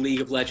doing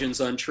League of Legends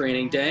on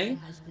training day,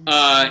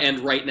 and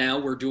right now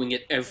we're doing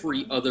it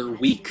every other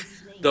week.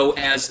 Though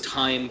as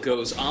time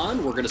goes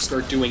on, we're going to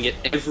start doing it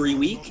every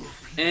week,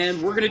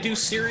 and we're going to do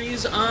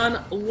series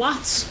on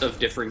lots of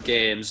different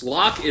games.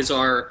 Loc is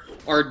our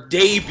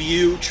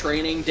debut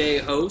training day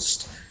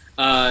host.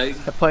 I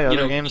play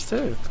other games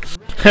too.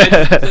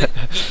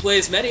 He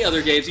plays many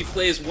other games. He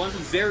plays one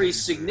very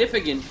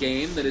significant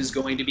game that is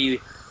going to be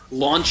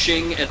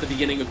launching at the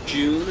beginning of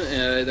June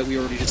that we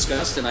already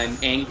discussed, and I'm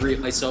angry at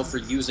myself for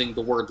using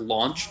the word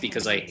launch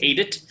because I hate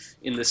it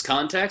in this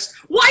context.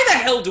 Why the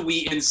hell do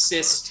we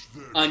insist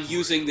on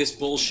using this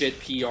bullshit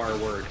PR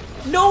word?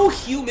 No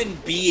human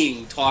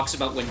being talks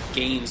about when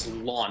games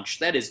launch.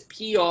 That is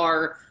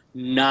PR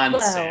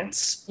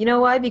nonsense. Well, you know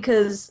why?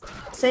 Because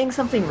saying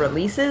something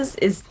releases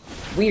is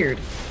weird.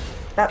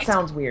 That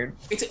sounds weird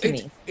to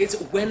me. It's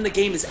when the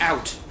game is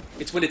out.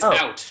 It's when it's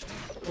out.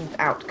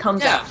 Out.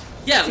 Comes Yeah. out.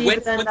 Yeah. See, when,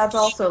 but then when that's the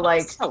also game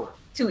like comes out.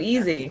 too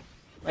easy.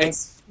 Like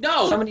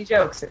No. so many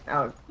jokes.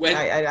 Oh, When-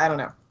 I don't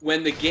know.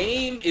 When the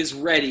game is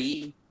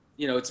ready,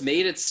 it's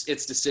made its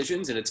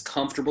decisions and it's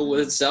comfortable with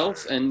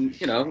itself, and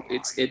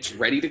it's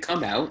ready to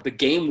come out. The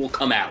game will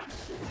come out.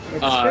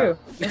 It's true.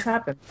 This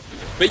happened.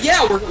 But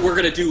yeah, we're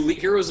gonna do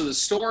Heroes of the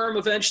Storm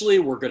eventually.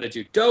 We're gonna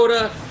do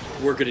Dota.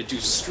 We're gonna do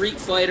Street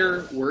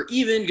Fighter. We're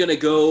even gonna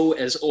go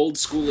as old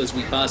school as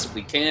we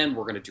possibly can.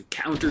 We're gonna do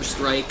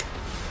Counter-Strike,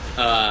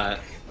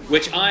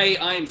 which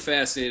I'm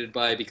fascinated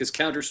by, because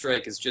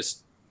Counter-Strike is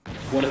just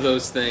one of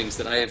those things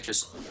that I have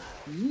just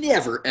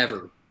never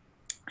ever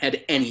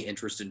had any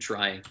interest in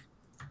trying.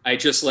 I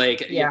just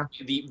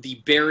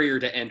the barrier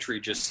to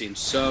entry just seems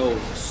so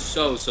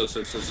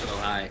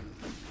high.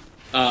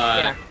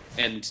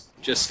 And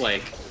just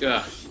Well,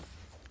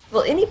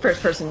 any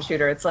first-person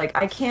shooter, it's like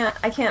I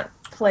can't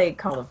play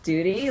Call of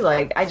Duty.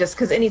 Like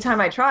because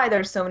anytime I try,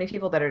 there's so many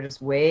people that are just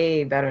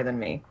way better than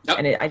me,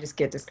 and I just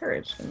get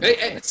discouraged.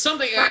 It's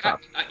something.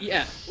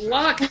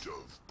 Loc.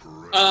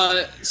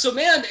 So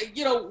man,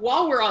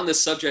 while we're on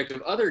this subject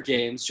of other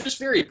games, just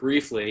very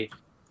briefly,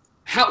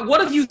 what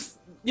have you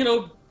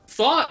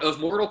thought of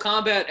Mortal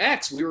Kombat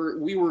X?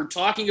 We were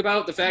talking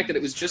about the fact that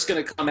it was just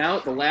going to come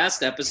out the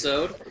last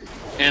episode,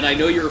 and I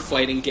know you're a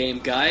fighting game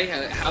guy.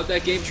 How'd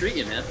that game treat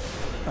you, man?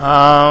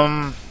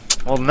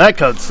 Well, the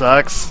netcode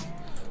sucks,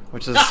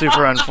 which is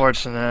super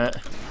unfortunate,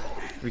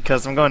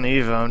 because I'm going to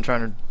EVO. I'm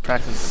trying to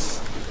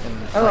practice.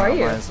 Are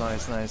you? It's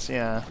nice,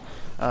 yeah.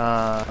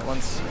 I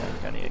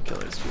need to kill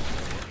these people.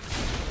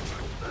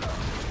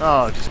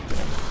 Oh, just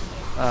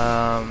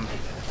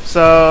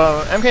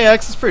so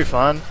MKX is pretty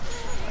fun.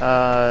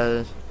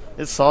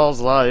 It solves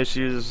a lot of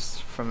issues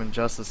from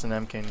Injustice and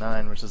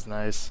MK9, which is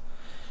nice.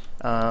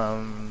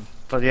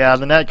 But yeah,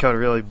 the netcode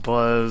really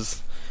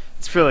blows.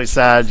 It's really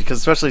sad, because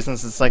especially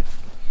since it's like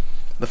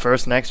the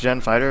first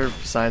next-gen fighter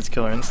besides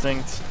Killer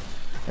Instinct,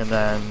 and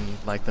then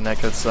like the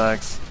netcode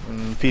sucks,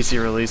 and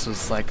PC release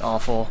was like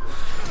awful.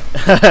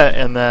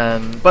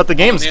 But the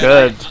game's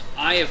good.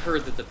 I have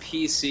heard that the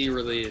PC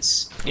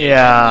release.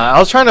 Yeah, I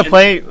was trying to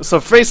play. So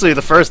basically,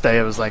 the first day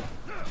it was like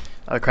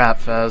a crap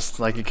fest.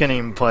 Like you couldn't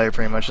even play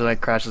pretty much. It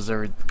like crashes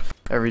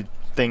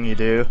everything you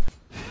do.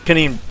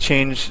 Couldn't even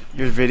change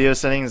your video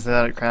settings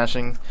without it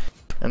crashing.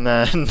 And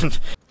then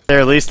they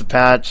released the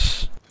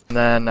patch. And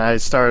then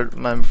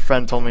my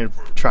friend told me to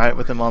try it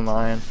with him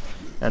online.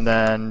 And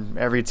then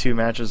every 2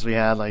 matches we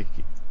had, like,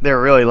 they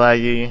were really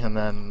laggy. And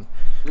then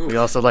we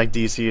also like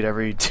DC'd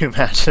every 2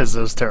 matches.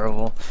 It was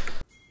terrible.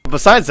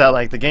 Besides that,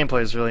 like, the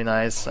gameplay is really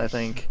nice, I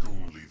think.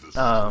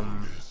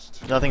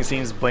 Nothing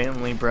seems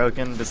blatantly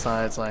broken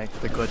besides like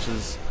the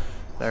glitches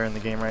that are in the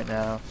game right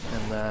now,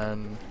 and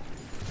then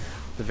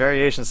the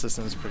variation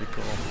system is pretty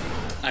cool.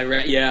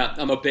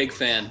 I'm a big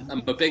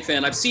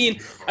fan. I've seen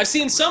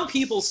some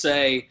people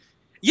say,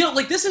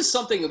 like, this is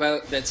something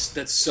about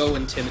that's so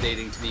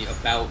intimidating to me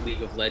about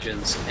League of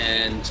Legends.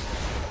 And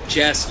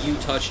Jess, you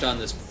touched on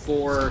this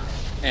before,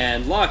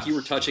 and Loc, you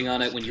were touching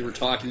on it when you were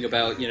talking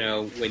about,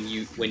 when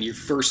you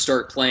first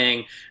start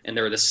playing, and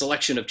there are the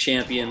selection of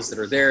champions that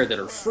are there that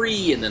are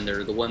free, and then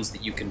there are the ones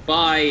that you can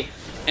buy.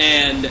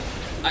 And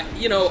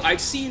I've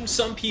seen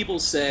some people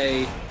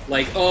say,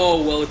 like,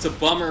 oh, well, it's a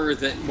bummer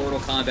that Mortal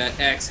Kombat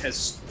X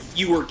has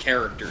fewer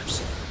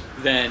characters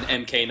than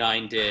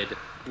MK9 did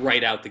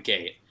right out the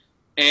gate.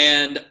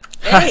 And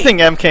I think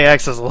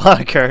MKX has a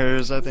lot of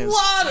characters. It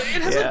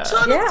has a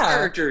ton of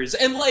characters,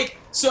 and like,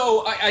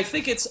 so I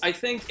think it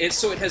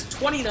has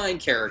 29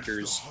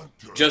 characters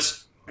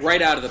just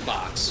right out of the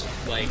box.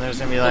 Like, and there's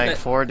gonna be like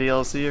 4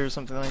 DLC or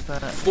something like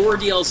that. 4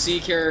 DLC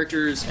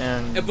characters,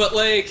 and but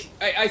like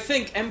I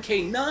think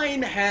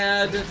MK9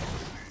 had,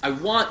 I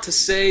want to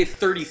say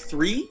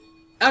 33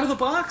 out of the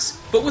box,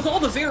 but with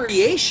all the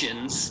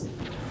variations.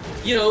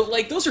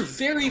 Like, those are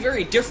very,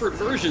 very different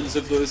versions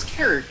of those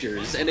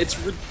characters, and it's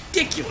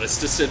ridiculous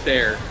to sit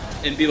there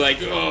and be like,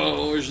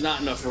 oh, there's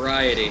not enough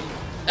variety.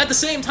 At the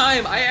same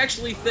time, I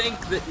actually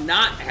think that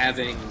not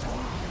having,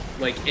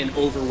 like, an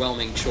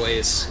overwhelming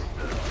choice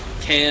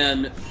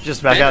can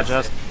just back out,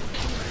 Jess.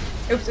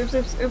 Oops.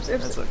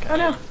 That's okay. Oh,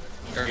 no.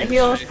 I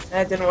healed.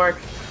 That didn't work.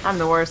 I'm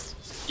the worst.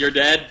 You're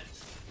dead?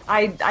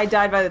 I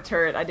died by the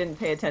turret. I didn't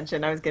pay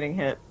attention. I was getting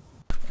hit.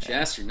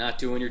 Jess, you're not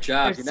doing your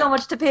job. There's so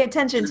much to pay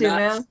attention to,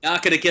 man. You're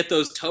not going to get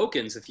those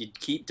tokens if you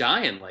keep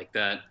dying like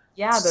that.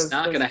 Yeah, it's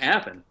not going to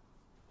happen.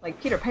 Like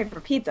Peter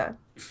Piper Pizza.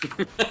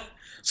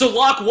 So,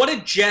 Loc, what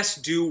did Jess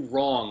do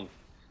wrong?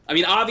 I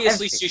mean,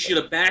 obviously she should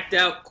have backed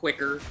out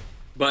quicker,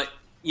 but,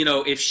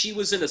 if she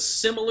was in a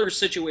similar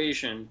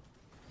situation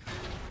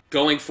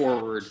going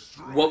forward,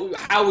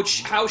 how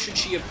should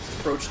she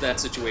approach that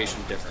situation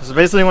differently? So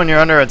basically, when you're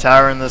under a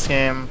tower in this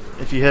game,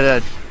 if you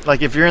hit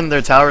if you're in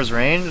their tower's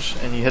range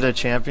and you hit a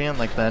champion,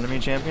 like the enemy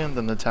champion,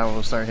 then the tower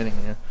will start hitting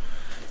you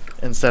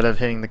instead of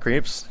hitting the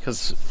creeps.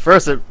 Because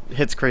first it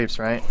hits creeps,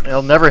 right?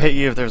 It'll never hit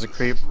you if there's a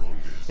creep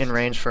in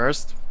range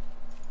first.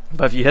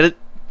 But if you hit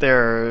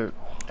it,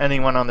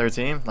 anyone on their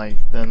team, like,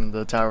 then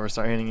the tower will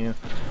start hitting you,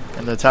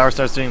 and the tower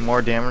starts doing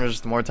more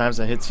damage the more times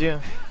it hits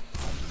you.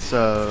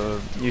 So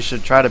you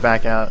should try to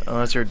back out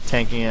unless you're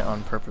tanking it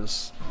on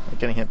purpose, like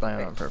getting hit by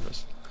it on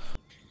purpose.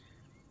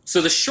 So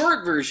the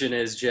short version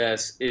is,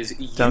 Jess,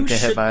 don't get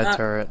hit by a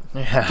turret.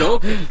 Yeah.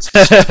 Don't get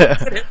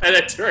hit by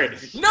that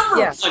turret.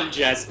 Number one,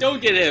 Jess,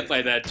 don't get hit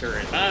by that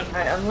turret, huh?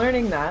 I'm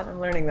learning that. I'm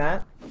learning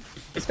that.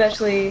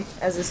 Especially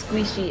as a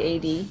squishy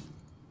AD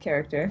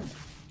character.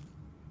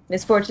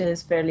 Misfortune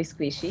is fairly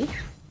squishy.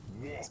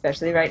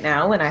 Especially right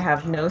now when I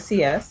have no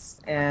CS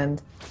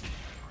and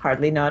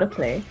hardly know how to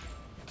play.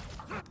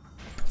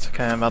 It's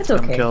okay, I'm about to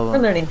come kill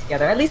them. We're learning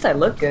together. At least I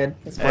look good.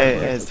 Hey,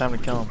 it's time to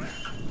kill him.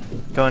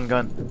 Go in.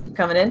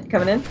 Coming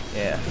in?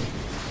 Yeah.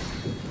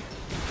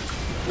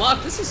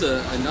 Loc, this is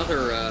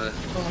another... oh,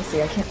 I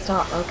see. I can't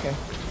stop. Okay.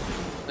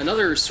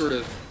 Another sort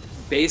of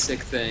basic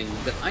thing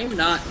that I'm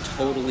not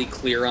totally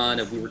clear on,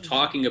 and we were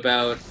talking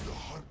about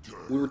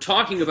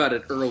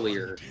it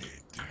earlier.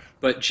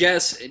 But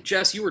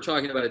Jess, you were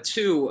talking about it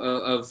too,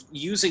 of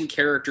using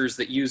characters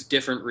that use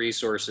different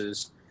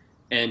resources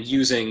and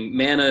using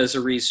mana as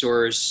a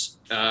resource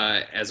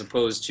as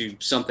opposed to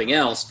something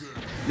else.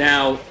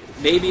 Now,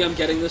 maybe I'm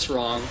getting this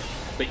wrong,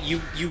 but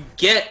you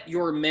get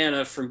your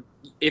mana from...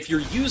 If you're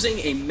using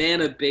a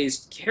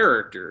mana-based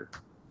character,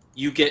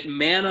 you get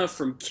mana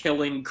from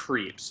killing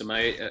creeps. Is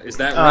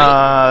that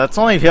right? That's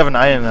only if you have an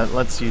item that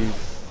lets you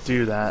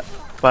do that.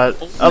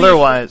 But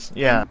otherwise,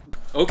 yeah.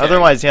 Okay.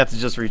 Otherwise, you have to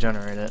just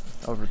regenerate it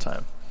over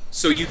time.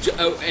 So you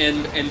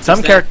and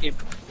some characters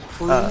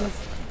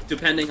improve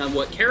depending on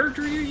what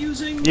character you're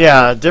using?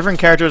 Yeah, different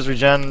characters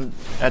regen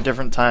at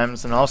different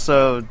times, and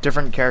also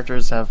different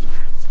characters have...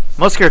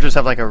 Most characters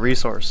have like a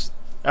resource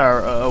or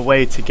a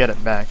way to get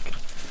it back.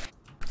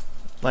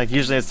 Like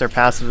usually it's their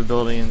passive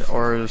ability,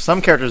 or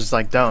some characters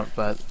like don't,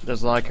 but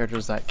there's a lot of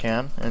characters that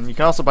can. And you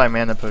can also buy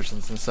mana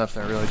potions and stuff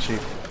that are really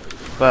cheap.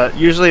 But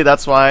usually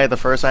that's why the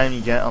first item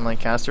you get on like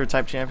caster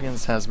type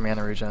champions has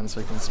mana regen, so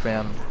you can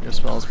spam your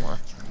spells more.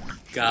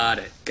 Got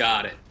it.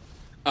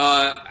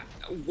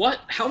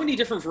 How many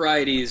different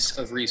varieties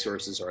of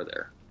resources are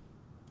there?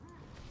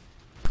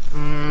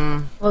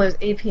 Well, there's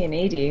AP and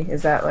AD.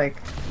 Is that like...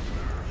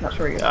 Not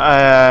sure what you're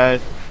I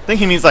think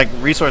he means like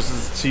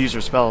resources to use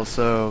your spells,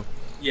 so...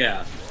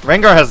 Yeah.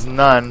 Rengar has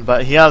none,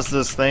 but he has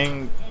this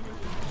thing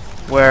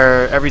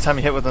where every time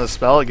you hit with a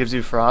spell, it gives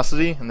you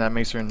ferocity, and that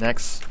makes your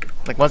next...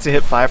 Like, once you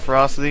hit 5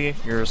 ferocity,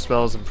 your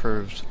spell is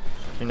improved.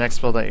 Your next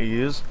spell that you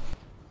use.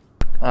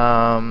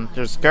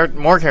 There's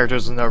more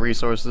characters with no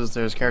resources.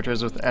 There's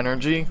characters with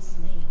energy.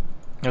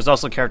 There's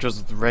also characters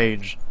with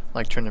rage,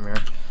 like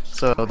Tryndamere.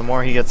 So the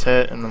more he gets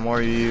hit, and the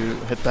more you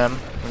hit them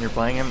when you're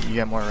playing him, you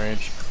get more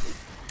rage.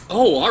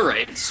 Oh,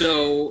 alright.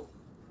 So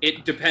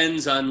it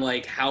depends on,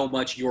 like, how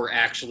much you're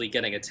actually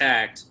getting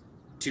attacked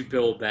to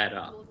build that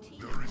up.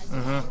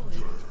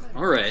 Mm-hmm.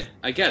 Alright,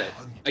 I get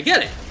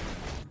it.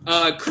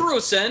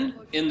 Kuro-sen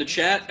in the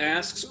chat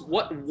asks,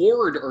 what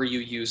ward are you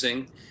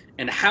using,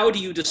 and how do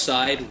you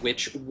decide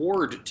which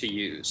ward to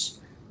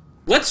use?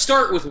 Let's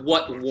start with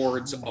what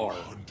wards are.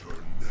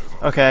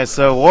 Okay,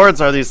 so wards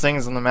are these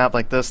things on the map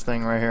like this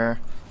thing right here,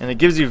 and it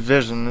gives you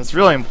vision. It's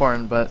really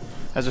important, but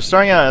as you're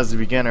starting out as a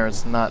beginner,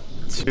 it's not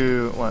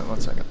too... One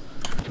second.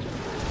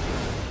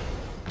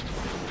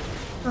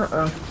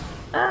 Uh-oh.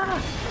 Ah!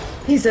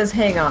 He says,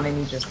 hang on, and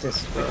he just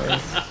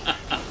destroys.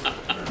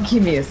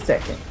 Give me a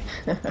second.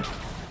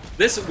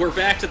 We're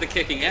back to the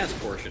kicking ass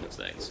portion of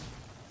things.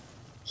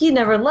 He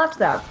never left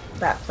that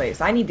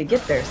place. I need to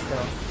get there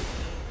still.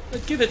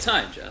 But give it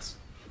time, Jess.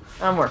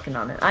 I'm working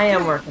on it. I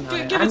am working on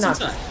it. Give it some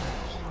time.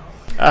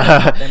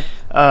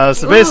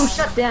 Ooh,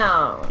 shut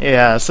down!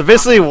 Yeah, so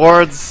basically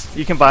wards,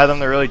 you can buy them,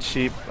 they're really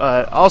cheap.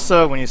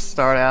 Also, when you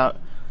start out,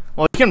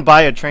 well, you can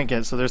buy a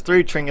trinket, so there's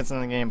 3 trinkets in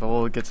the game, but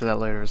we'll get to that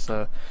later.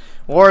 So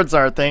wards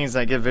are things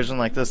that give vision,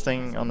 like this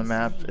thing on the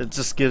map. It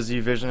just gives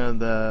you vision of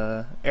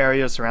the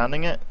area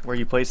surrounding it, where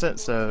you place it.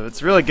 So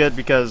it's really good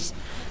because,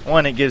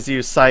 one, it gives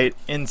you sight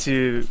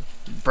into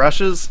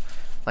brushes,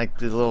 like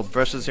the little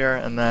brushes here,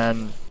 and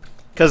then...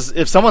 Because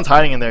if someone's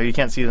hiding in there, you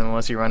can't see them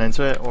unless you run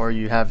into it or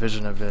you have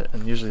vision of it,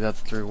 and usually that's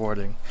through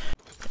warding.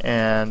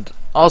 And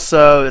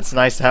also, it's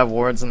nice to have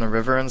wards in the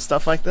river and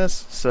stuff like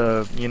this,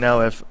 so you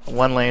know if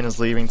one lane is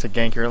leaving to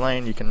gank your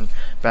lane, you can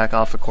back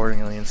off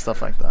accordingly and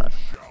stuff like that.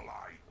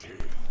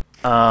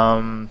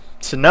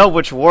 To know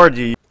which ward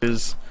you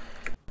use,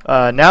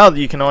 now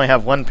you can only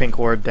have one pink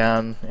ward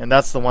down, and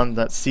that's the one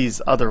that sees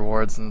other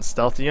wards and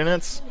stealth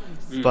units,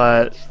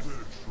 but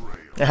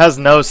it has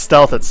no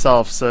stealth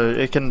itself, so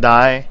it can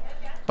die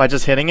by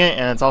just hitting it,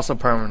 and it's also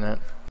permanent.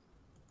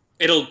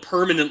 It'll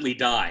permanently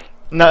die.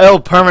 No, it'll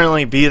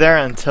permanently be there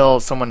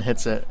until someone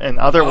hits it, and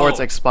other wards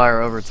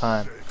expire over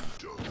time.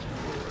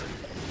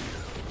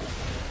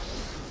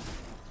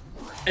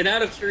 And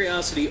out of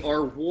curiosity,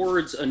 are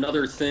wards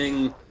another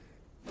thing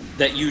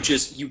that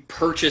you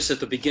purchase at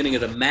the beginning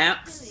of the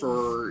map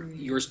for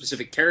your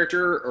specific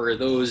character, or are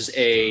those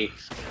a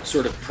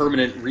sort of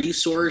permanent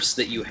resource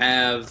that you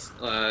have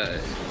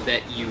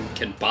that you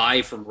can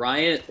buy from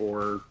Riot,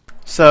 or?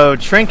 So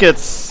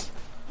trinkets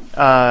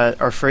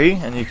are free,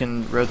 and you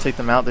can rotate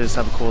them out. They just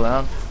have a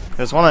cooldown.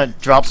 There's one that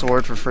drops a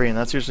ward for free, and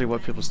that's usually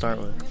what people start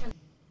with.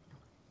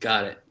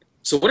 Got it.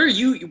 So what are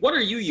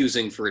you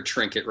using for a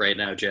trinket right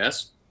now,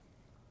 Jess?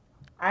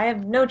 I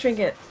have no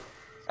trinket.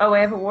 Oh, I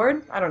have a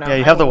ward? I don't know. Yeah,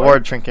 you have the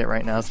ward trinket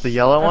right now. It's the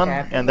yellow one,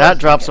 and that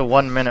drops a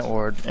 1 minute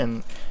ward. And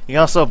you can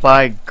also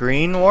buy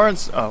green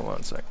wards. Oh,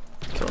 one sec.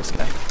 Kill this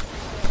guy.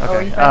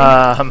 Okay.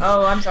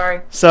 Oh, I'm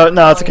sorry. So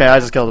no, it's okay. I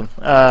just killed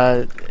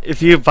him.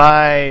 If you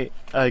buy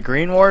a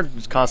green ward,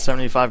 it costs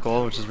 75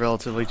 gold, which is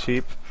relatively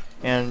cheap,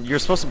 and you're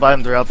supposed to buy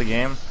them throughout the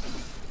game.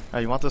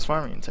 You want this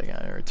farm? You can take it.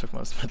 I already took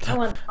most of it.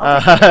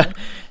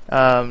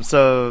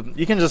 So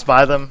you can just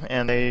buy them,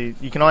 and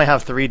you can only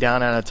have 3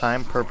 down at a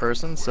time per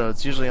person. So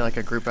it's usually like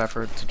a group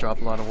effort to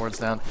drop a lot of wards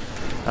down.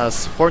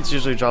 Supports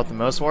usually drop the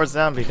most wards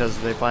down because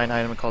they buy an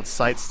item called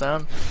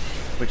Sightstone,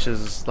 which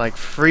is like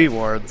free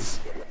wards.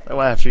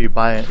 After you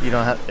buy it, you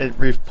don't have it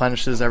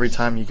replenishes every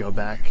time you go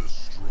back,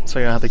 so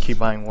you don't have to keep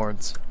buying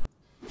wards.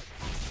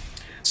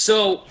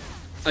 So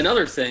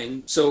another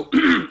thing, so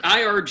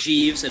IR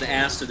Jeeves had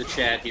asked in the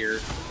chat here.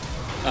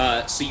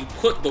 So you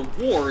put the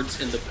wards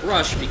in the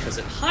brush because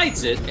it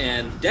hides it,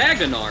 and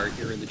Daganar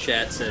here in the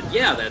chat said,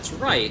 yeah, that's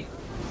right.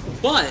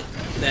 But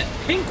that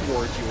pink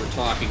ward you were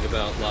talking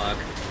about, Loc,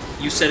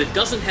 you said it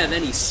doesn't have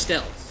any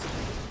stealth.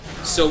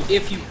 So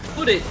if you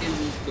put it in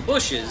the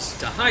bushes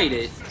to hide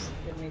it,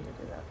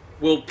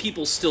 will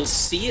people still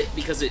see it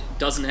because it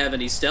doesn't have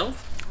any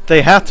stealth?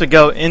 They have to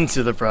go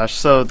into the brush.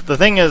 So the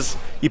thing is,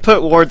 you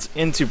put wards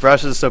into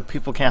brushes so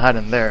people can't hide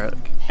in there.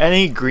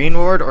 Any green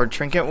ward or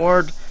trinket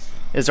ward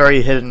is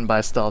already hidden by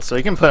stealth, so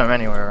you can put them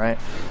anywhere, right?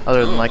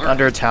 Other than like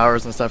under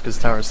towers and stuff, because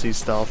towers see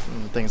stealth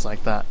and things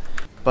like that.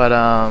 But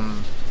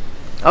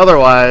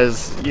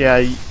otherwise,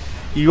 yeah,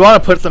 you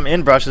want to put them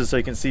in brushes so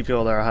you can see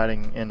people that are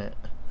hiding in it.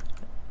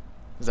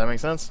 Does that make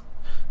sense?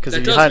 Because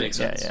that does make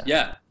sense.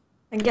 Yeah.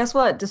 And guess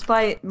what?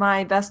 Despite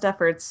my best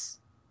efforts,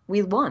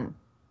 we won.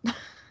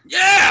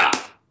 Yeah!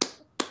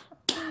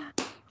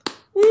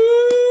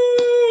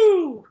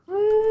 Woo!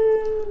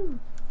 Woo!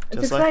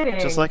 It's exciting.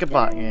 Just like a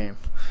bot game.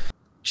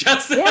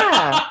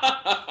 Yeah.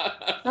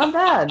 Not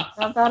bad.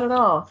 Not bad at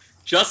all.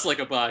 Just like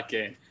a bot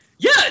game.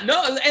 Yeah,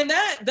 no, and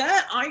that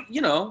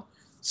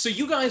so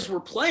you guys were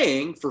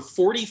playing for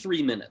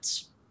 43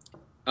 minutes.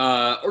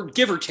 Or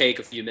give or take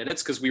a few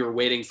minutes, because we were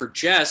waiting for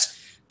Jess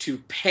to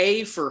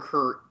pay for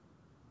her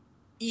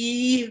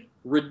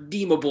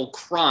irredeemable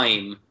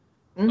crime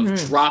of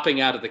dropping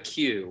out of the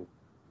queue.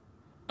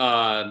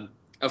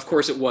 Of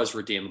course, it was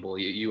redeemable.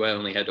 You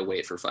only had to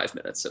wait for 5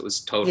 minutes. It was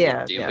totally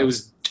redeemable. Yeah. It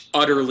was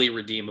utterly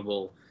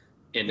redeemable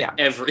in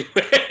every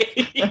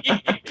way.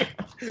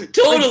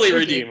 Totally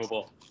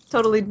redeemable.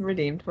 Totally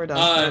redeemed. We're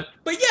done.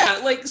 But yeah,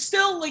 like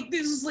still, like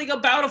this is like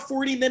about a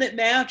 40-minute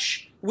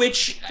match,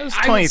 which it was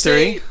 23. I would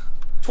say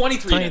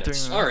 23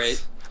 minutes. All right.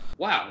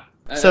 Wow.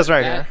 It says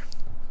right here.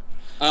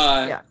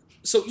 Yeah.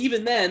 So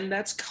even then,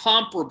 that's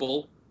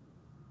comparable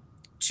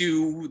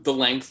to the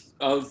length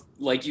of,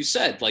 like you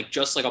said, like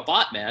just like a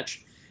bot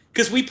match,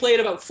 because we played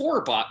about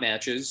 4 bot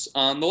matches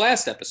on the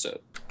last episode.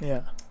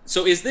 Yeah.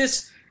 So is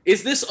this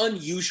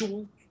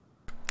unusual?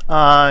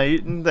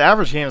 The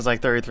average game is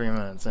like 33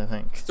 minutes, I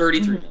think.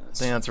 33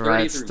 minutes. I think that's the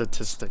right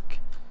statistic.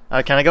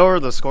 Can I go over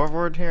the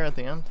scoreboard here at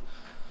the end?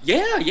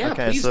 Yeah,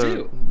 okay, please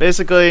do.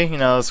 Basically,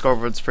 the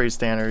scoreboard's pretty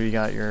standard. You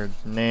got your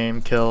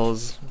name,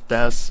 kills,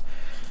 deaths,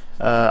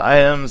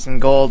 items,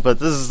 and gold, but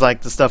this is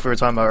like the stuff we were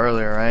talking about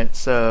earlier, right?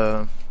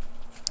 So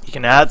you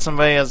can add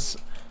somebody as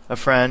a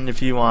friend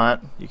if you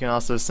want. You can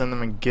also send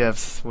them a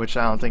gift, which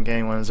I don't think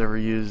anyone has ever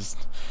used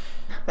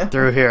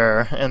through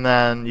here. And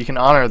then you can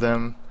honor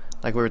them,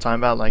 like we were talking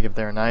about, like if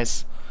they're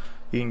nice.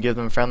 You can give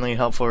them friendly,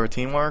 helpful, or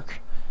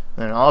teamwork.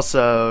 And then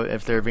also,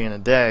 if they're being a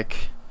dick,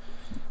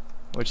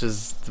 which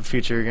is the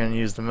feature you're going to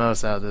use the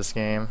most out of this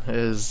game,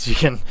 is you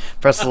can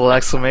press a little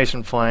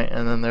exclamation point,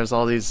 and then there's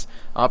all these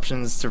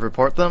options to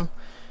report them.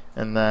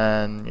 And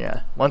then,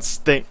 yeah,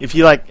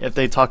 if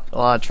they talk a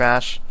lot of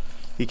trash,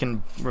 you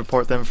can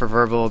report them for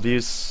verbal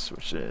abuse,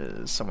 which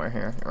is somewhere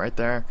here, right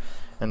there.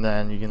 And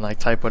then you can like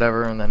type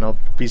whatever, and then it'll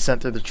be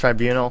sent to the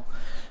tribunal.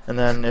 And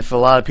then if a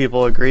lot of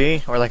people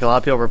agree, or like a lot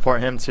of people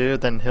report him too,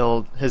 then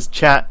his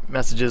chat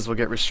messages will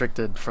get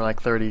restricted for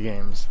like 30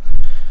 games.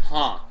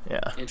 Huh.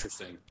 Yeah.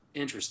 Interesting.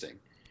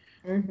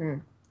 Mm-hmm.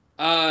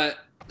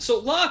 So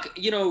Loc,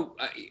 you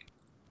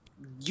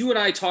and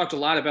I talked a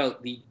lot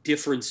about the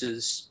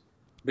differences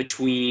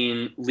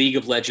between League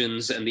of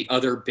Legends and the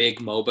other big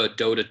MOBA,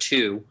 Dota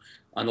 2,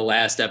 on the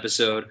last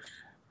episode.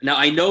 Now,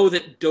 I know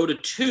that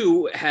Dota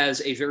 2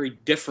 has a very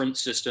different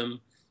system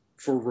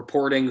for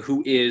reporting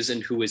who is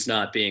and who is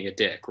not being a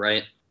dick,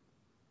 right?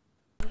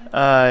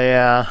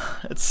 Yeah.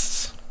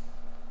 There's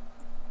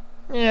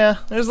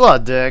a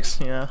lot of dicks,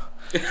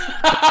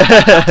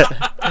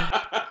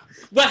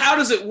 But how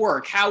does it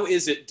work? How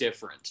is it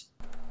different?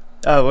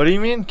 What do you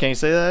mean? Can you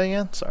say that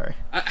again? Sorry.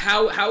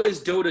 How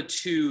is Dota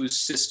 2's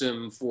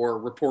system for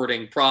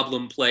reporting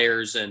problem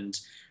players and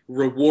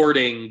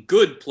rewarding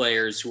good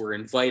players who are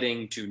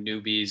inviting to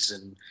newbies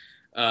and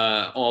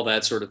all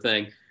that sort of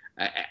thing?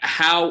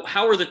 How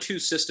are the two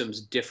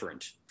systems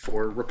different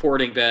for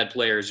reporting bad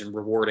players and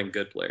rewarding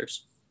good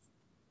players?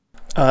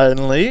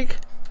 In League?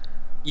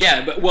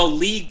 Yeah, but well,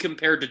 League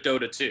compared to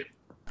Dota 2.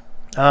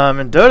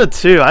 In Dota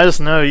 2, I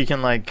just know you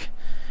can like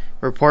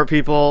report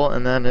people,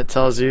 and then it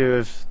tells you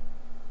if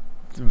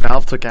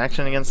Valve took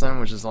action against them,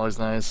 which is always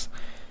nice.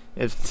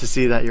 If to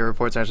see that your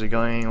report's actually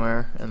going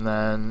anywhere, and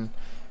then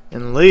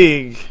in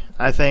League,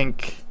 I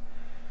think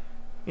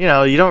you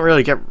don't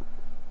really get.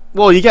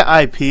 Well, you get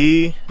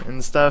IP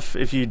and stuff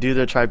if you do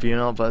the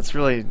tribunal, but it's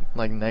really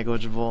like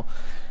negligible.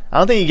 I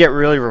don't think you get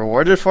really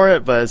rewarded for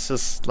it, but it's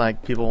just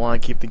like people want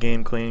to keep the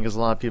game clean because a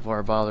lot of people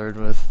are bothered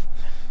with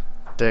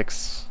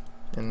dicks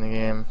in the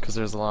game because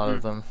there's a lot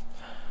of them.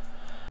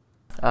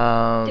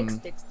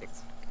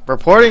 Dicks.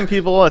 Reporting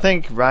people, I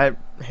think Riot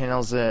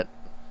handles it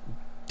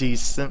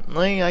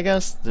decently, I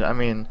guess. I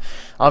mean,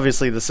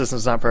 obviously the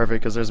system's not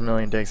perfect because there's a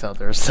million dicks out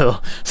there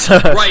still. So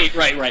Right.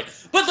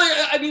 But like,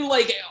 I mean,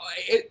 like,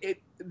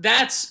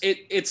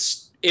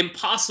 it's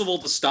impossible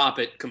to stop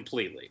it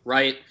completely,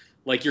 right?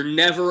 Like, you're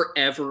never,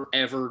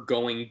 ever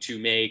going to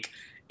make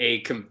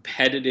a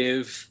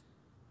competitive,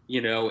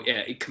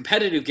 a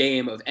competitive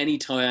game of any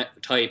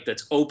type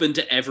that's open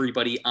to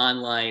everybody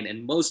online,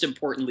 and most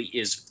importantly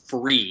is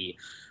free,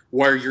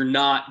 where you're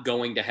not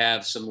going to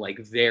have some, like,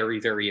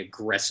 very, very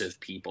aggressive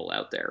people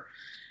out there.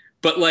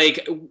 But,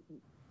 like,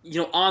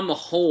 on the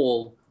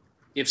whole,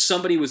 if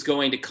somebody was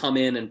going to come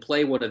in and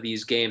play one of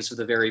these games for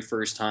the very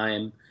first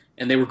time,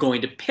 and they were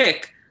going to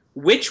pick,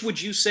 which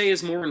would you say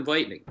is more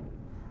inviting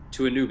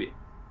to a newbie?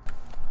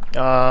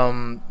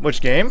 Which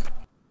game?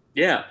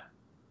 Yeah.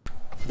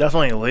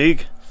 Definitely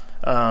League.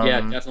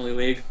 Yeah, definitely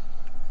League.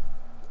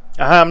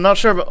 I'm not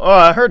sure, but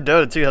I heard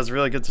Dota 2 has a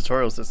really good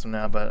tutorial system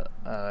now, but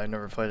I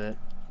never played it.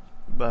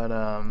 But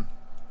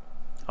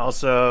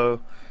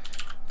also,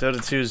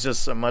 Dota 2 is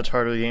just a much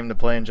harder game to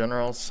play in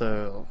general,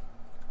 so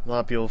a lot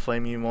of people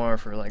flame you more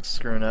for like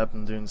screwing up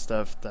and doing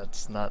stuff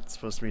that's not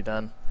supposed to be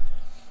done.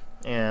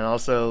 And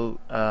also,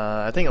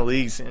 I think a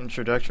League's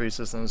introductory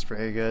system is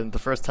pretty good. The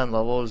first 10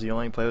 levels, you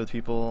only play with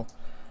people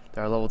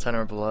that are level 10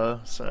 or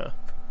below, so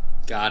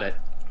got it.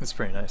 It's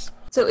pretty nice.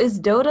 So is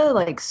Dota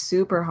like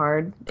super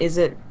hard? Is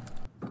it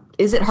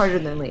harder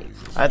than League?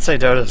 I'd say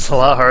Dota is a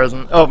lot harder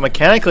than. Oh,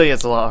 mechanically,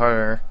 it's a lot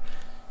harder.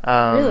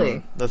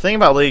 Really? The thing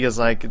about League is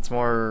like it's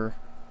more.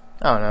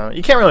 I don't know.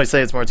 You can't really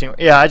say it's more team.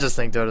 Yeah, I just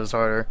think Dota's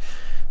harder.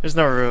 There's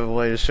no real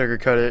way to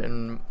sugarcoat it,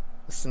 and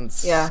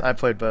since I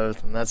played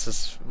both, and that's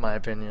just my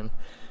opinion.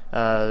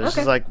 There's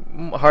just like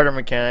harder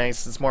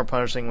mechanics. It's more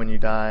punishing when you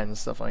die and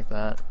stuff like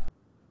that.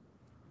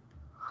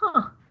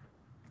 Huh.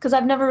 Because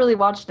I've never really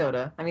watched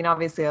Dota. I mean,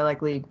 obviously I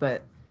like League,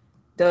 but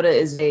Dota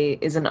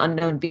is an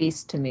unknown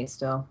beast to me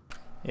still.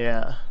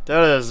 Yeah,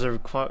 Dota is a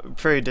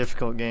pretty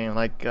difficult game.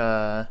 Like, you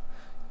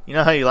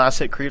know how you last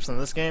hit creeps in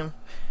this game?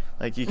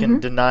 Like, you can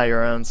deny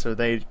your own so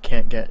they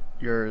can't get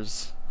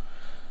yours.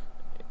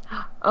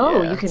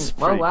 Oh, you can.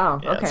 Oh,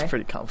 wow. Yeah, okay. It's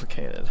pretty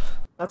complicated.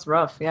 That's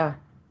rough, yeah.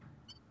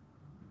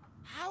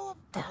 How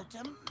about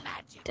a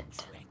magic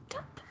trick?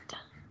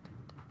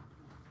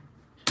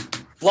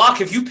 Loc,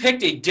 have you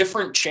picked a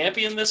different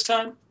champion this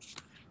time?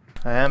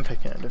 I am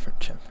picking a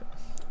different champion.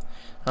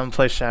 I'm gonna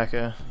play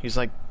Shaka. He's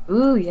like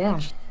Ooh, yeah.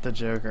 the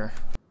Joker.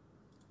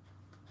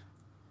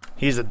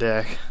 He's a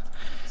dick.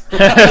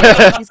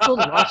 He's cool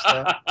to watch,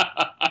 though.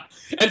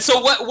 And so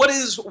what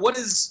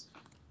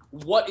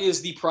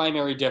is the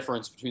primary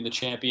difference between the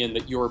champion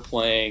that you're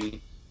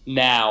playing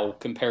now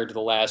compared to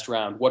the last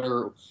round? What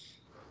are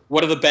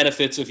the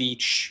benefits of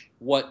each?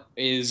 What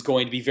is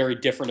going to be very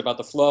different about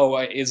the flow?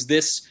 Is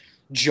this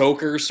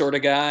Joker sort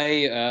of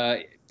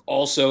guy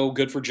also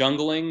good for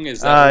jungling?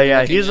 Is that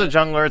yeah, he's a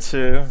jungler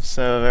too.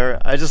 So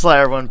I just let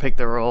everyone pick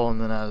their role,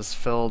 and then I was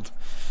filled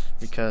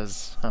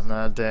because I'm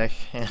not a dick,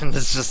 and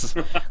it's just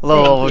a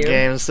low level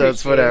game, so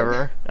it's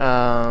whatever.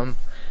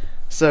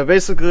 So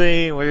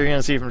basically, what you're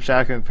gonna see from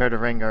Shaka compared to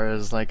Rengar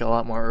is like a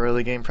lot more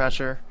early game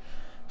pressure.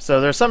 So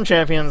there's some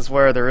champions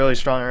where they're really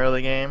strong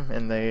early game,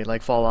 and they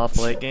like fall off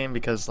late game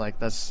because like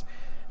that's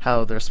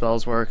how their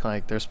spells work.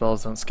 Like their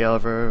spells don't scale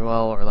very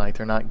well, or like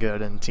they're not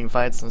good in team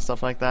fights and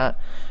stuff like that.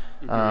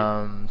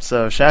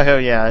 So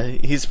Shaka, yeah,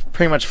 he's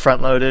pretty much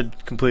front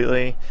loaded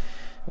completely.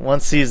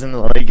 Once he's in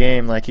the late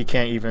game, like he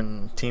can't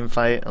even team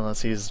fight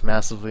unless he's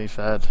massively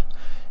fed,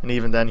 and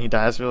even then he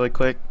dies really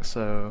quick.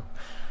 So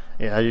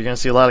yeah, you're gonna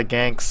see a lot of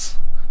ganks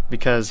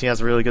because he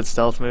has a really good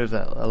stealth move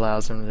that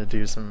allows him to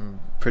do some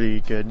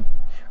pretty good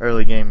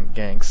early game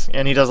ganks,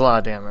 and he does a lot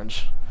of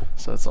damage,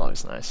 so it's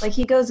always nice. Like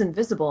he goes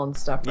invisible and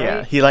stuff, right?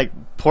 Yeah, he like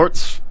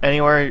ports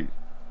anywhere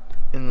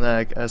in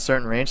like a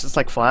certain range. It's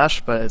like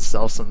Flash, but it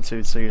stealths him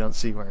too, so you don't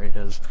see where he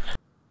is.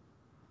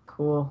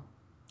 Cool.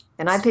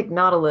 And I picked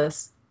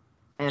Nautilus,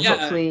 and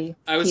hopefully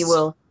he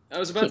will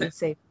keep me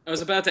safe. I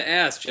was about to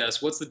ask,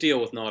 Jess, what's the deal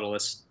with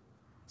Nautilus?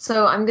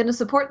 So I'm gonna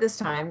support this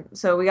time.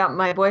 So we got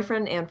my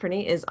boyfriend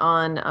Anthony is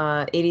on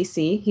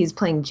ADC. He's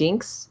playing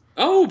Jinx.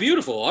 Oh,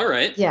 beautiful. All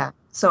right. Yeah.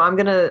 So I'm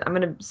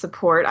gonna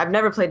support. I've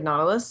never played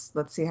Nautilus.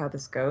 Let's see how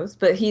this goes.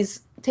 But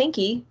he's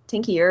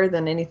tankier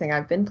than anything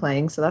I've been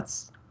playing, so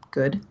that's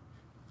good.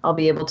 I'll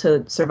be able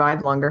to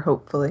survive longer,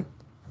 hopefully.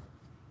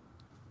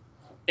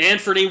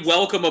 Anthony,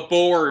 welcome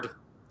aboard.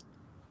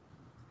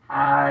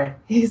 Hi.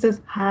 He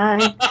says hi.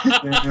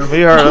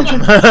 We heard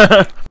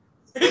him.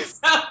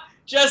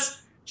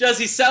 Just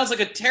he sounds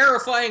like a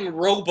terrifying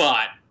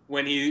robot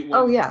when he.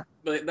 Oh yeah.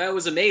 But that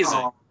was amazing.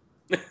 Oh.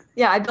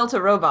 Yeah, I built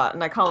a robot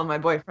and I call him my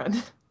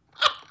boyfriend.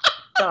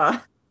 Duh.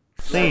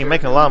 See, you're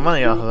making a lot of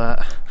money off of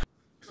that.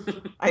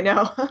 I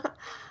know.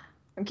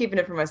 I'm keeping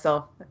it for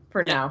myself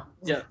for now.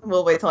 Yeah.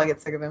 We'll wait till I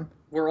get sick of him.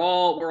 We're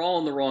all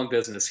in the wrong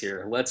business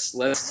here. Let's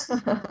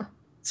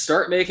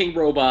start making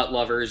robot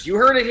lovers. You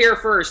heard it here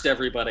first,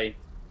 everybody.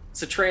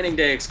 It's a training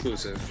day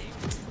exclusive.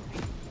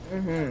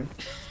 Mm-hmm.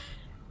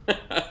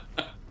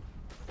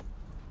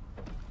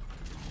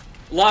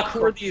 Loc,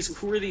 who are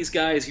these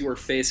guys you were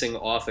facing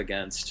off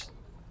against?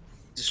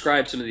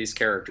 Describe some of these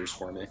characters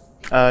for me.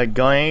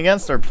 Going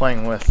against or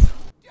playing with?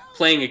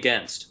 Playing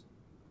against.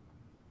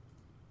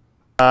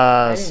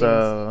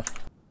 So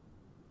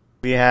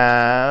we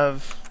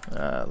have.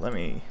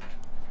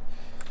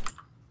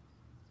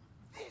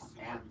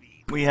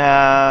 We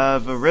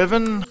have a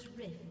Riven,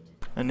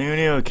 a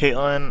Nunu, a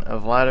Caitlyn, a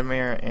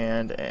Vladimir,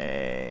 and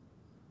a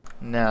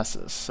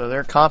Nasus. So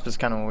their comp is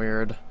kind of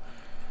weird.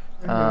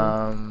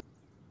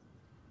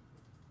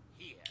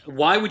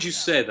 Why would you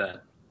say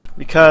that?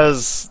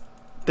 Because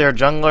their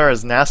jungler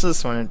is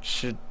Nasus when it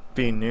should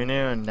be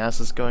Nunu and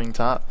Nasus going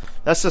top.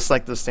 That's just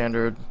like the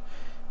standard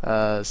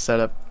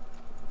setup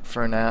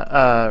for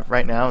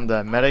right now in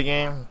the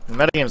metagame. The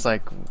metagame is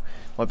like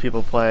what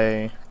people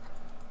play,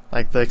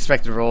 like the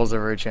expected roles of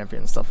every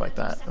champion, stuff like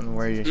that, and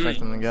where you expect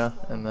them to go.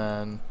 And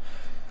then,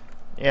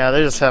 yeah,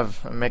 they just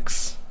have a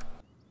mix.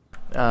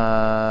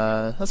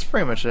 That's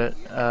pretty much it.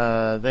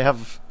 They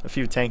have a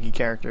few tanky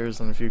characters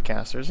and a few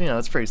casters. You know,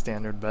 it's pretty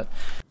standard, but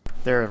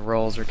their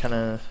roles are kind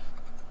of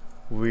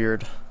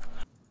weird.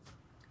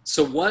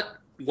 So what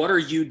are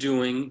you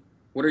doing?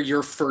 What are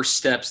your first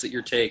steps that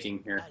you're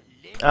taking here?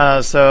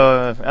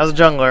 So as a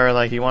jungler,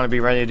 like, you want to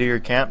be ready to do your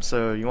camp,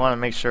 so you want to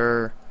make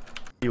sure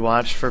you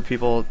watch for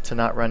people to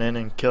not run in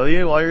and kill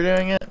you while you're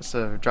doing it,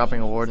 so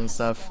dropping a ward and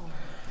stuff.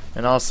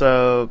 And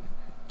also,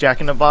 Jack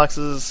in the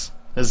Boxes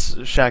is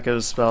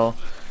Shaco's spell.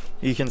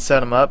 You can set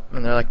them up,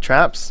 and they're like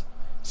traps.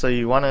 So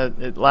you want to,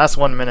 it lasts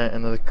 1 minute,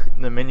 and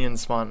the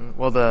minions spawn,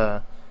 well,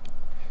 the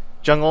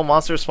jungle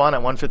monsters spawn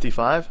at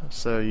 155,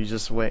 so you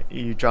just wait,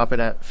 you drop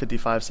it at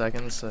 55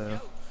 seconds, so,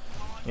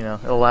 you know,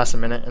 it'll last a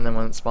minute, and then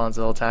when it spawns,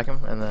 it'll attack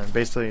them, and then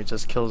basically it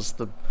just kills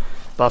the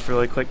buff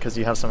really quick, because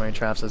you have so many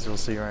traps, as you'll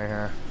see right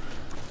here.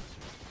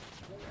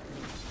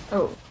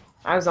 Oh,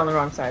 I was on the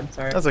wrong side.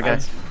 Sorry. That's okay. I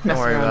was Don't messing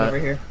worry around about over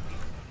it. here.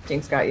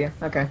 Jinx got you.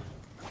 Okay.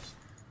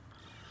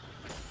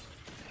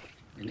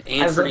 And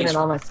I was looking at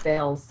all my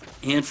spells.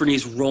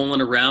 Anthony's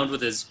rolling around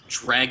with his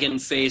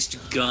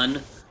dragon-faced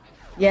gun.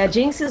 Yeah,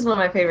 Jinx is one of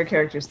my favorite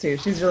characters too.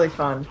 She's really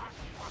fun.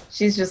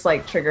 She's just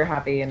like trigger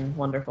happy and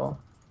wonderful.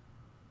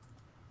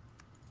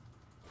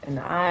 And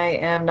I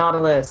am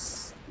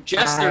Nautilus.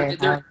 Jess,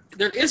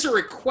 there is a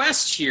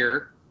request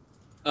here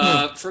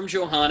from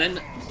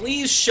Johannan.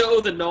 Please show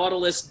the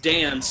Nautilus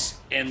dance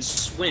and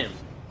swim.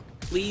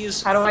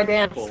 Please. How do I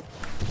dance?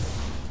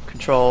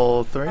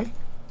 Control 3?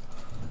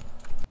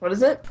 What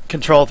is it?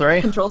 Control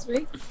 3? Control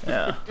 3?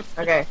 Yeah.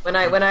 Okay. When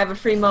I have a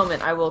free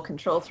moment, I will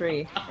Control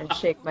 3 and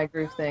shake my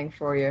groove thing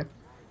for you.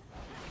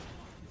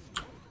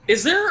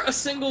 Is there a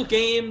single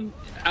game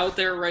out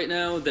there right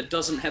now that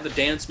doesn't have a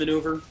dance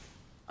maneuver?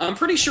 I'm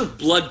pretty sure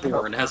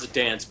Bloodborne has a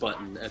dance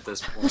button at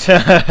this point.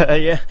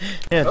 Yeah.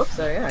 Hope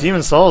so, yeah.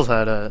 Demon Souls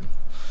had a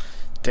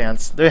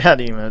dance. They had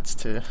emotes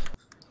too.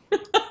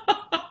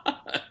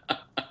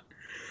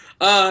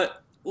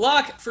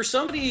 Loc, for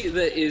somebody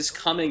that is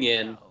coming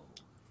in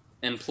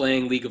and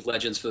playing League of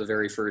Legends for the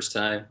very first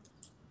time.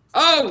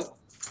 Oh!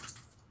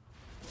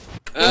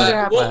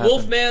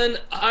 Wolfman,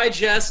 hi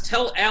Jess.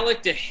 Tell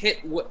Alec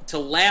to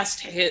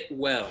last hit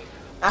well.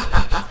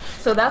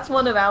 So that's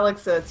one of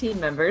Alex's team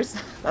members.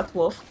 That's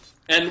Wolf.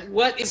 And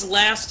what is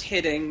last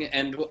hitting,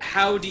 and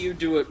how do you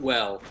do it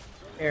well?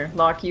 Here,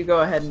 Loc, you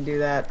go ahead and do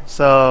that.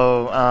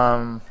 So,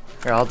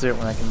 here, I'll do it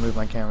when I can move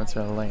my camera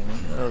to a lane.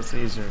 It's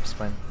easier to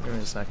explain. Give me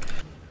a sec.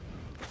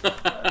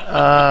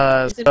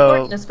 It's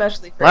important,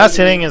 especially for last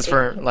hitting is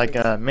for like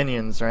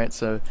minions, right?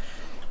 So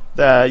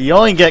you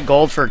only get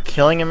gold for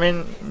killing a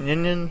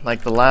minion,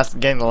 like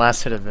getting the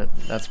last hit of it.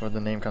 That's where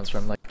the name comes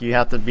from. Like, you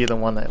have to be the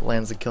one that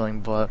lands the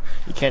killing blow.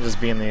 You can't just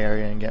be in the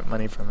area and get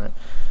money from it.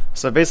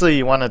 So basically,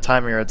 you want to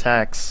time your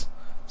attacks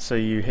so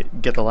you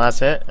get the last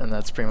hit, and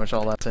that's pretty much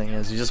all that thing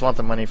is. You just want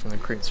the money from the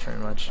creeps, pretty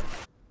much,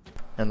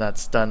 and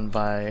that's done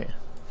by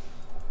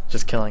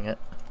just killing it,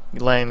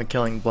 laying the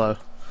killing blow.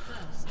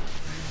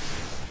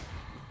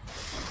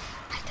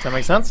 Does that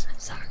make sense?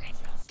 Sorry.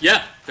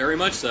 Yeah, very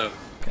much so.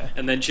 Okay.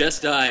 And then Jess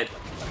died.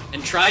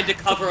 and tried to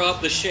cover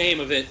up the shame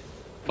of it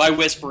by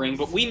whispering,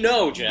 but we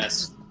know,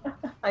 Jess.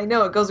 I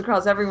know, it goes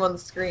across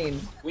everyone's screen.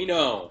 We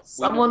know.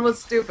 Someone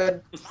was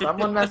stupid.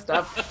 Someone messed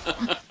up.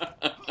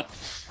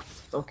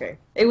 Okay.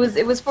 It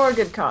was for a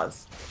good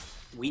cause.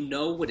 We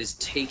know what is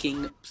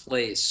taking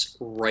place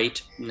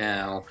right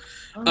now.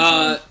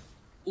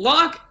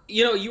 Loc,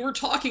 you were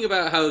talking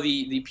about how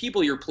the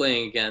people you're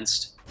playing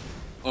against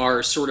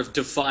are sort of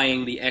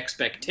defying the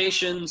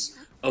expectations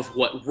of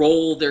what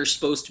role they're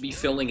supposed to be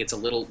filling. It's a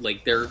little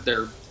like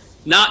they're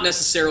not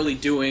necessarily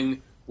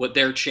doing what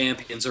their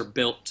champions are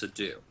built to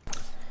do.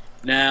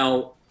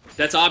 Now,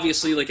 that's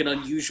obviously like an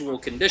unusual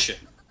condition.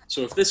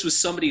 So if this was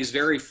somebody's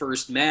very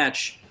first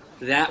match,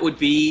 that would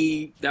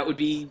be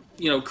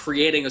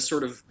creating a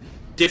sort of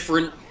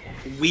different,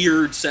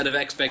 weird set of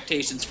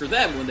expectations for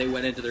them when they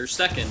went into their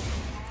second.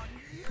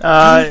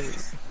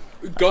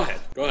 Go ahead.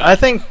 I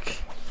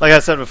think, like I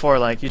said before,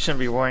 like you shouldn't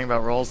be worrying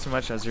about roles too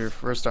much as you're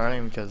first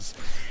starting because,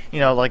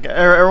 like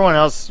everyone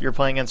else you're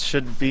playing against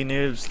should be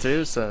noobs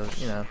too. So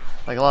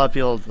like a lot of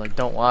people like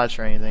don't watch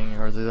or anything,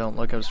 or they don't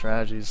look up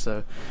strategies.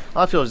 So a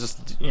lot of people are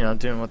just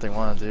doing what they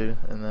want to do,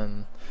 and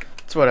then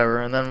it's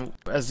whatever. And then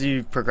as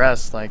you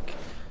progress, like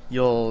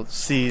you'll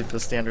see the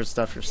standard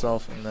stuff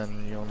yourself, and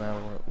then you'll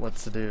know what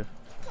to do.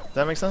 Does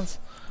that make sense?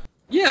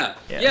 Yeah,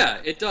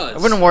 it does. I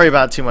wouldn't worry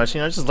about it too much.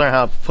 Just learn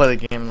how to play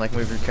the game, like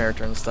move your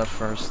character and stuff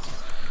first,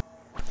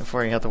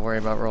 before you have to worry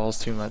about roles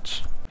too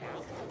much.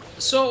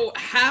 So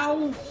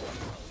how?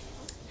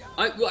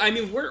 I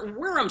mean,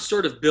 where I'm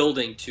sort of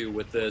building to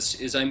with this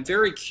is I'm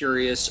very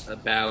curious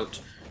about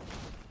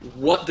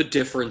what the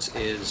difference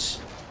is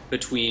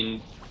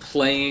between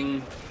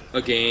playing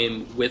a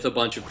game with a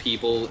bunch of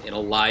people in a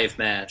live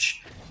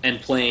match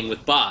and playing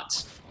with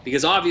bots.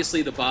 Because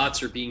obviously the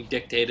bots are being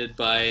dictated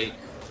by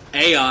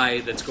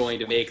AI that's going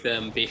to make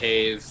them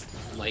behave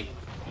like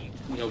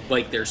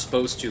they're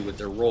supposed to with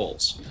their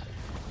roles.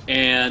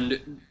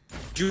 And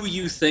do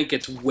you think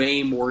it's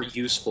way more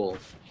useful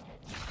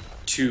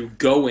to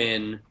go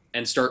in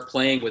and start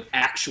playing with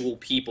actual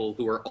people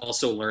who are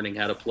also learning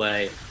how to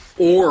play?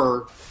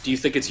 Or do you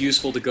think it's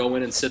useful to go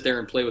in and sit there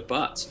and play with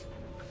bots?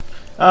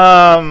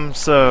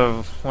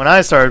 So when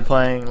I started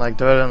playing like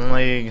Dota and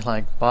League,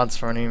 like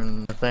bots weren't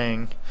even a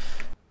thing.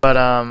 But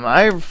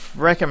I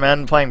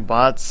recommend playing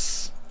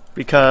bots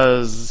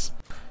because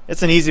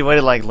it's an easy way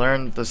to like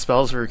learn the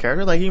spells for your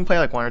character. Like you can play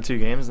like 1 or 2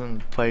 games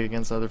and play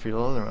against other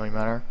people. It doesn't really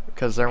matter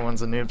because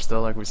everyone's a noob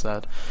still, like we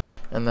said.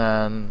 And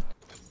then,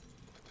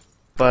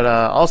 but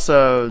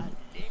also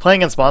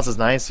playing against bots is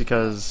nice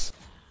because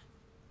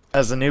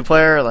as a new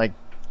player, like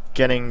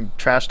getting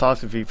trash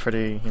talked would be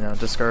pretty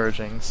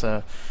discouraging.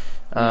 So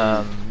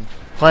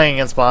playing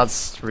against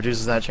bots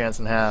reduces that chance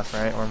in half,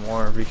 right, or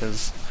more,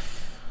 because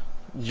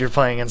you're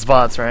playing against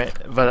bots, right?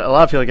 But a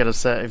lot of people get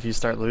upset if you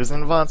start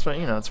losing to bots, but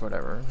it's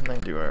whatever. They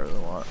do whatever they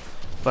want.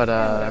 But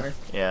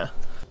yeah.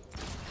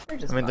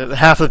 I mean,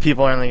 half the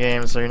people are in the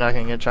game, so you're not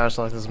gonna get trash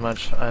talked as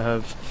much, I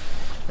hope.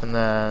 And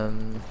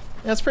then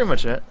that's pretty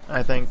much it.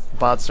 I think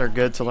bots are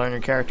good to learn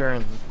your character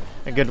and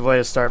a good way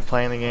to start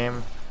playing the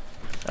game.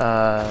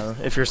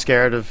 If you're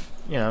scared of,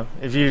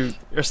 if you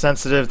are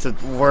sensitive to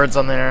words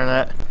on the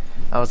internet,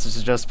 I would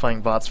suggest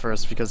playing bots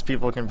first because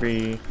people can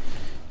be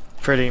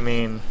pretty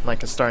mean,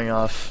 like starting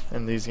off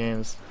in these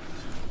games.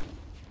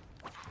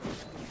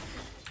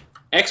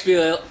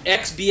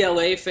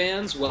 XBLA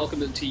fans,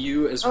 welcome to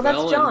you as well.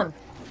 Oh, that's John.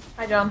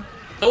 Hi, John.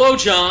 Hello,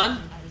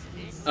 John.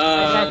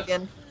 Hi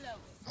again.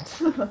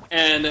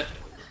 And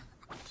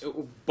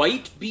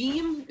Bite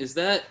Beam? Is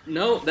that?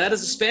 No, that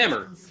is a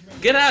spammer.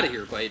 Get out of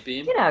here, Bite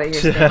Beam. Get out of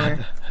here,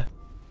 spammer.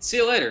 See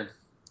you later.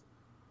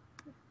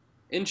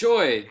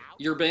 Enjoy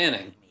your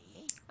banning.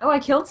 Oh, I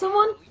killed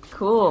someone?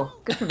 Cool.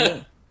 Good for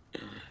me.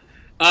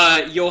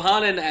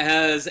 Johanan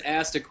has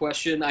asked a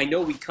question. I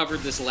know we covered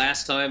this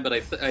last time, but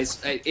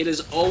it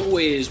is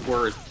always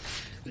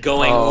worth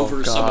going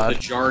over some of the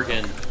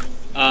jargon.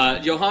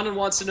 Johanan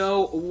wants to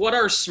know, what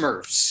are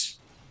Smurfs?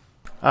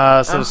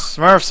 So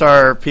Smurfs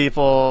are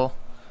people...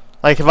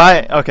 Like, if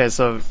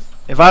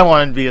I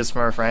wanted to be a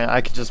Smurf, right,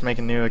 I could just make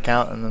a new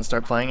account and then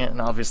start playing it, and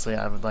obviously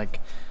I would, like,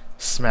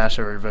 smash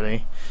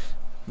everybody.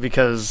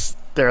 Because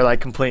they're,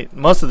 like,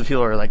 most of the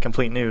people are, like,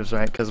 complete noobs,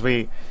 right? Because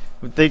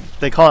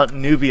they call it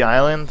Newbie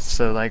Island,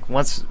 so, like,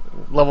 once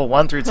level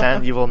 1 through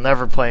 10, you will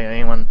never play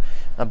anyone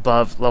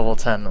above level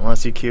 10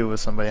 unless you queue with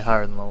somebody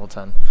higher than level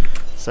 10.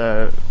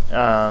 So,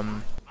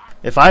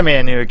 if I made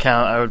a new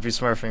account, I would be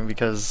Smurfing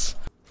because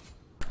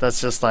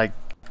that's just, like,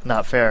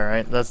 not fair,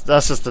 right? That's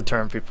just the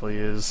term people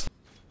use.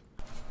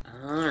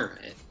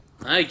 Alright.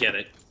 I get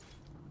it.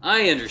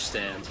 I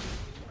understand.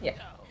 Yeah.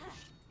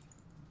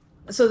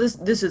 So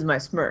this is my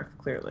Smurf,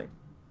 clearly.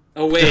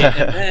 Oh wait,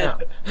 and then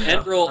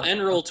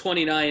Enroll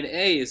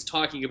 29A is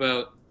talking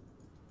about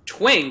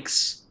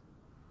twinks.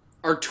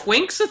 Are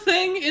twinks a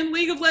thing in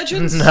League of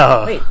Legends?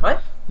 No. Wait,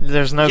 what?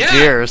 There's no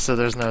gear, so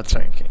there's no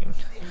twinking.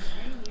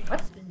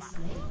 What?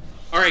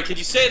 Alright, could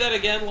you say that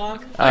again,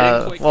 Loc?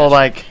 Well,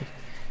 like,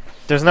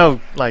 there's no,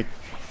 like,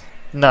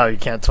 no, you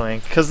can't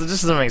twink, because it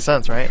just doesn't make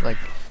sense, right? Like,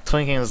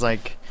 twinking is,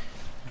 like,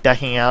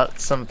 decking out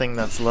something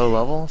that's low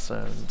level, so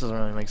it doesn't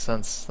really make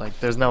sense. Like,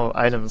 there's no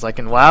items. Like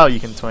in WoW, you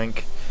can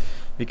twink,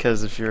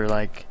 because if you're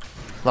like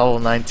level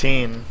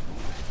 19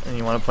 and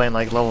you want to play in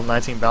like level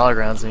 19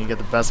 battlegrounds and you get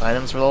the best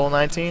items for level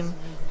 19,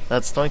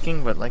 that's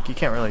twinking. But like, you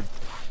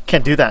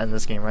can't do that in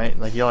this game, right?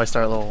 Like, you always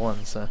start at level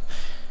 1, so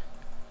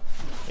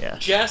yeah.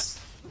 Jess,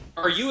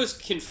 are you as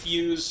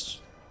confused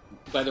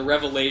by the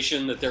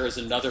revelation that there is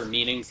another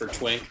meaning for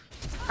twink?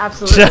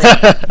 Absolutely.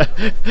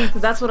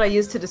 Because that's what I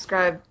use to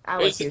describe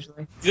Alex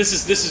usually. This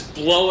is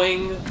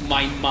blowing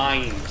my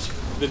mind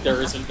that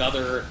there is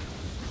another.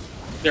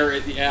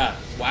 Yeah.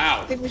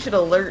 Wow. I think we should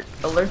alert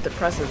the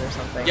presses or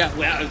something. Yeah.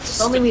 Well,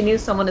 if only we knew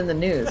someone in the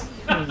news.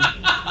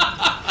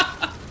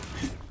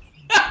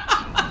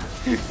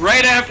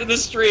 Right after the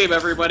stream,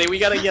 everybody, we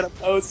gotta get a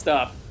post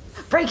up.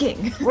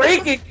 Breaking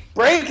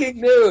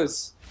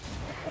news.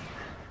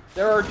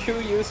 There are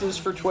 2 uses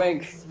for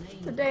twink.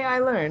 The day I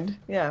learned.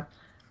 Yeah.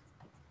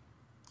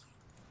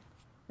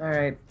 All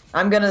right.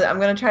 I'm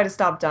gonna try to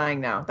stop dying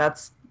now.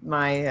 That's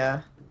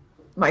my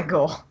my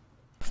goal.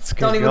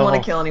 Don't even want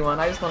to kill anyone.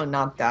 I just want to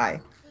not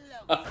die.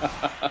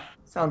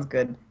 Sounds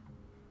good.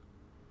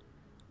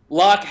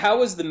 Loc,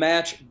 how is the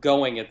match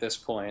going at this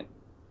point?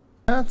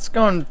 It's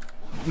going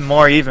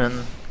more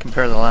even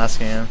compared to the last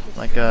game.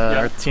 Like,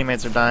 our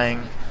teammates are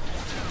dying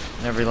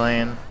in every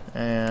lane,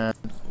 and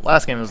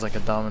last game was like a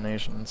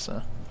domination,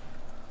 so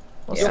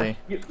we'll see.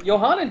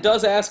 Johanna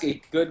does ask a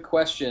good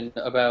question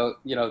about,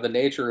 the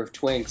nature of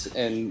twinks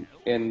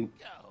and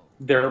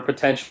their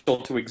potential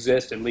to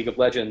exist in League of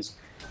Legends.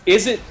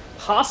 Is it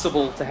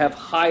possible to have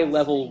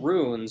high-level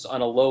runes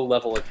on a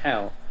low-level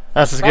account?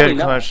 That's a good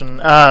question.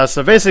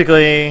 So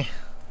basically,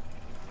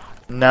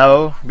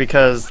 no,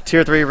 because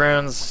tier 3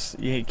 runes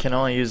you can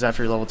only use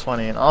after you're level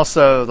 20, and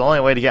also the only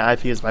way to get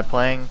IP is by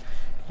playing,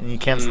 and you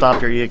can't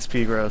stop your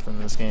EXP growth in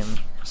this game,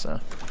 so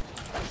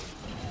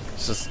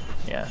it's just,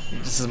 yeah,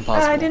 this is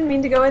impossible. I didn't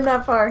mean to go in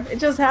that far. It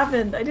just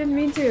happened. I didn't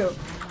mean to.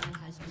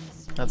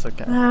 That's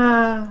okay.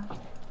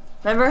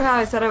 Remember how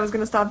I said I was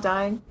going to stop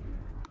dying?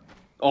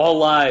 All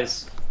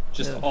lies.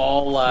 Just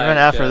all lies. Even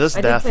after this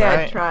death, right?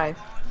 I did say I'd try.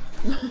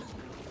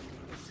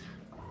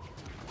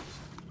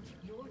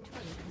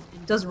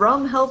 Does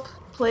rum help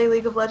play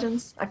League of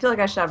Legends? I feel like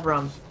I should have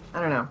rum. I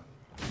don't know.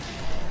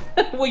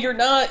 Well, you're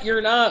not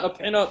a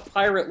pinup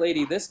pirate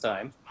lady this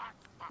time.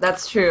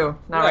 That's true.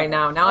 Not right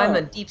now. Now I'm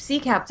a deep sea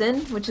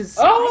captain, which is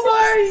yay!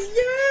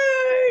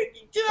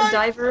 A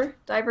diver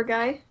guy.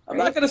 Right? I'm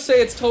not gonna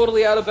say it's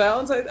totally out of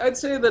bounds. I'd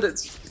say that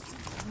it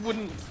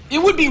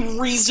would be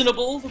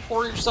reasonable to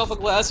pour yourself a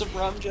glass of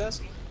rum,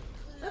 Jess.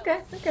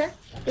 Okay.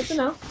 Good to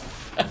know.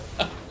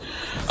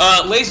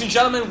 Ladies and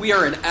gentlemen, we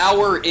are an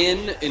hour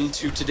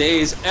into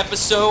today's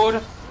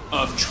episode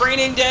of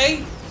Training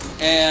Day,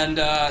 and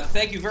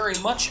thank you very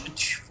much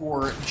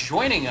for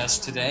joining us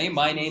today.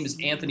 My name is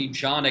Anthony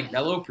John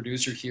Agnello,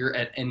 producer here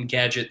at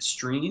Engadget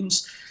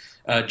Streams,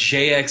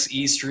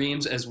 JXE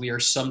Streams, as we are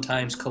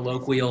sometimes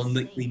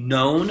colloquially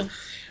known.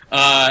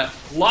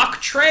 Loc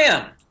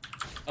Tran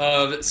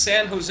of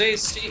San Jose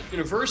State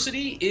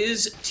University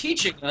is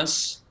teaching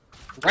us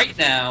right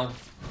now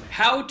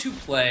how to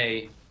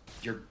play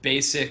your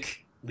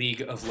basic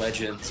League of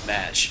Legends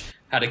match.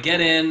 How to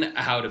get in,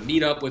 how to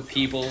meet up with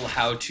people,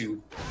 how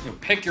to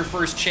pick your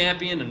first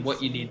champion, and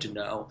what you need to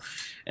know.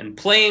 And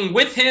playing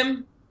with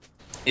him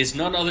is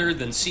none other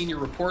than senior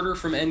reporter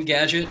from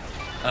Engadget,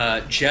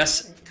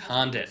 Jess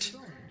Conditt.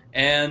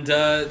 And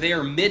they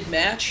are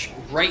mid-match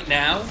right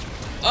now,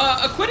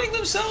 acquitting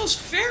themselves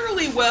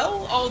fairly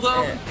well,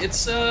 although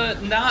it's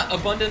not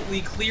abundantly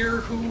clear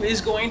who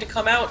is going to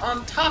come out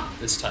on top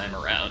this time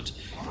around.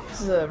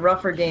 This is a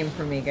rougher game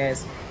for me,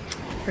 guys.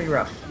 Pretty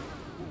rough.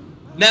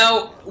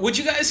 Now, would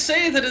you guys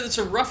say that it's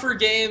a rougher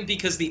game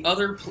because the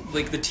other,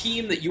 the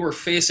team that you are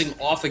facing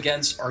off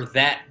against are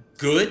that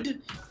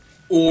good?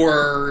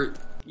 Or,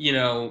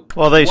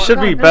 Well, they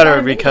should be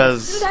better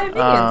because I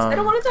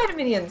don't want to die to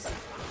minions.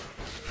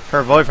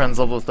 Her boyfriend's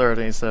level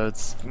 30, so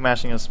it's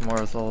matching us more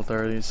with level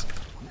 30s.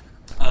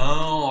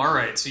 Oh,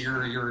 alright, so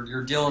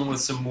you're dealing with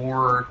some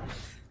more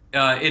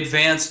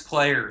advanced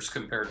players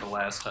compared to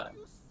last time.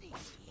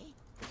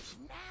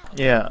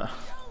 Yeah.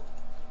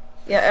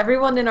 Yeah,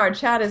 everyone in our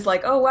chat is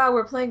like, "Oh wow,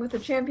 we're playing with a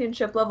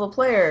championship level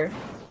player,"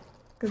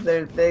 because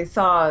they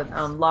saw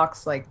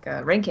Loc's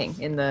ranking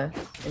in the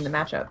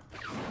matchup.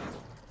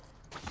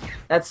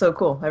 That's so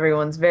cool.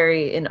 Everyone's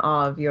very in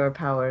awe of your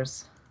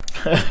powers.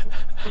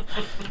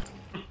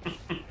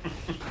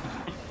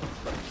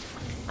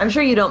 I'm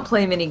sure you don't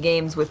play many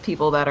games with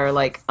people that are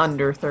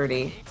under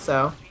 30,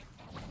 so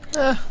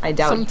I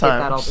doubt you get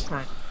that all the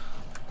time.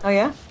 Oh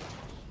yeah?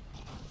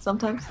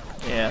 Sometimes?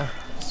 Yeah.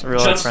 It's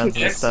really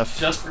friendly stuff.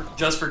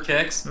 Just for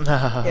kicks?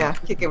 Yeah,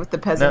 kick it with the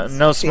peasants.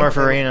 No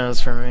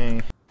Smurferinos for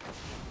me.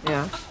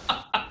 Yeah.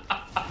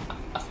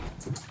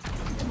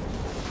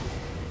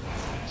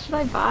 Should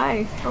I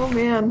buy? Oh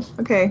man.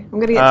 Okay, I'm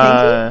gonna get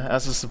tanky.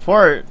 As a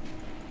support,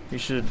 you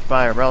should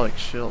buy a relic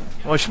shield.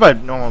 Well, you should buy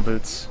normal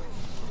boots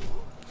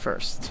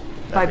first.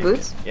 Buy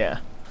boots? Yeah.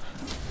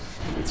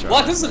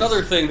 Loc, this is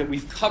another thing that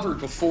we've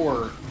covered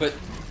before, but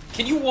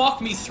can you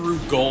walk me through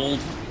gold?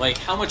 Like,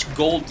 how much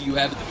gold do you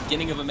have at the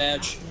beginning of a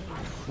match?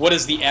 What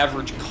is the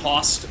average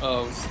cost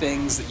of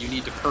things that you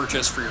need to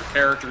purchase for your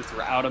character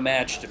throughout a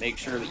match to make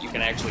sure that you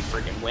can actually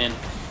friggin' win?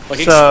 Like,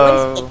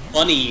 explain the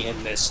money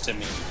in this to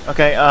me.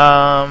 Okay,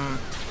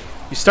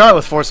 you start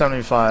with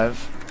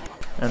 475,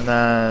 and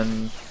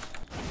then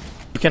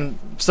you can...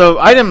 So,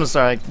 items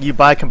are like, you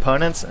buy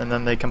components, and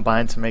then they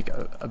combine to make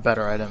a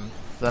better item.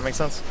 Does that make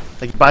sense?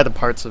 Like, you buy the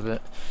parts of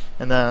it,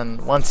 and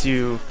then once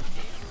you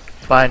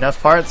buy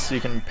enough parts, you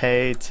can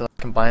pay to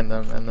combine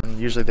them, and then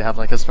usually they have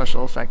like a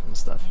special effect and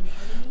stuff.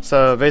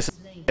 So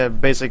basically, a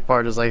basic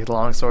part is like the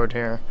longsword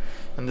here,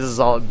 and this is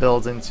all it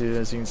builds into,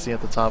 as you can see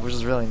at the top, which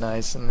is really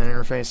nice in the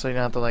interface, so you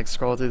don't have to like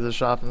scroll through the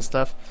shop and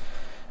stuff.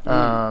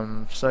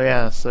 So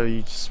yeah, so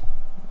you just,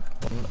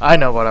 I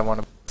know what I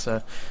want to buy,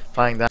 so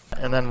buying that,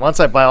 and then once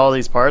I buy all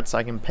these parts,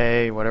 I can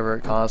pay whatever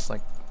it costs,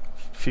 like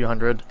a few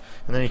hundred,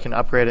 and then you can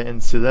upgrade it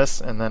into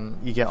this, and then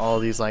you get all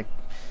these like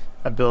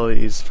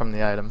abilities from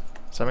the item.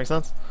 Does that make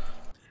sense?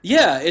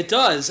 Yeah, it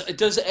does.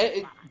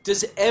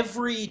 Does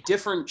every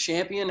different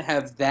champion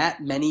have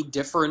that many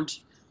different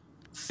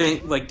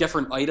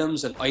different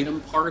items and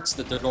item parts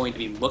that they're going to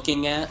be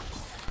looking at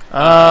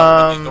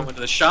when they go into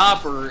the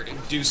shop, or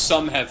do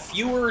some have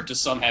fewer? Do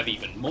some have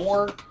even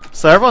more?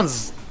 So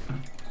everyone's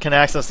can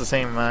access the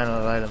same amount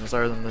of items,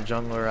 other than the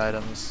jungler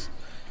items.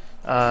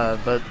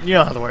 But you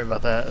don't have to worry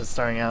about that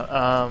starting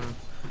out.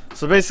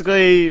 So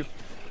basically,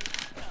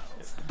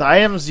 the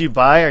items you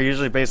buy are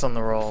usually based on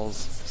the roles.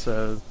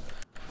 So,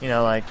 you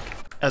know, like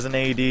as an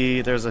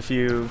AD, there's a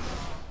few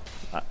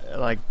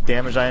like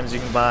damage items you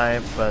can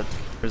buy, but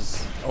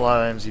there's a lot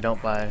of items you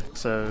don't buy.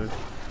 So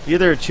you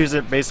either choose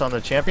it based on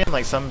the champion.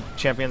 Like some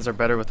champions are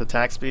better with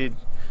attack speed,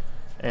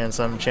 and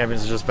some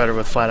champions are just better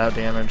with flat out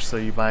damage. So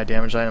you buy a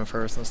damage item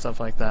first and stuff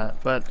like that.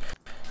 But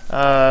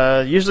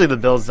usually the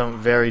builds don't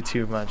vary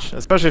too much,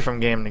 especially from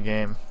game to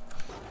game.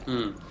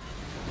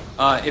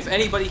 If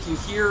anybody can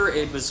hear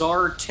a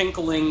bizarre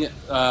tinkling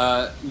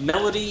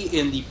melody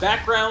in the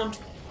background,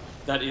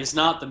 that is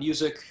not the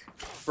music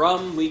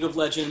from League of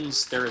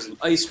Legends. There is an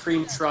ice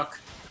cream truck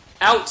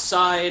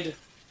outside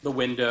the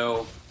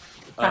window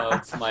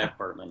of my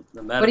apartment.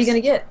 And what are you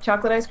gonna get?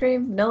 Chocolate ice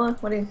cream? Vanilla?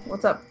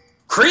 What's up?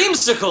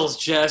 Creamsicles,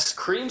 Jess.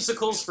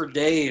 Creamsicles for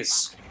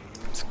days.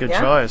 It's a good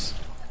choice.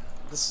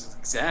 This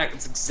is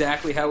it's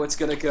exactly how it's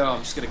gonna go.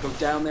 I'm just gonna go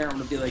down there. I'm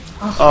gonna be like,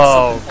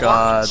 oh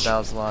god, that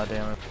was a lot of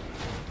damage.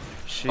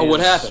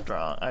 What happened?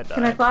 Strong. I died.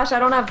 Can I flash? I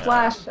don't have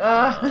flash.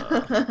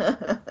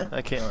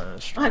 I can't let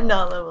it strong. I'm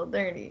not level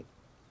 30.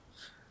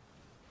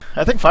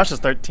 I think flash is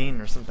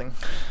 13 or something.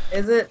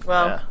 Is it?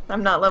 Well, yeah.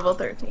 I'm not level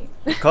 13.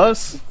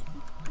 Close.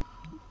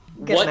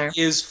 What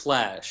is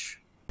flash?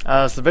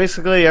 So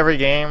basically every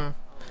game,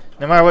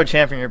 no matter what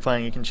champion you're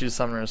playing, you can choose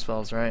summoner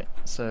spells, right?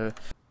 So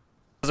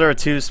those are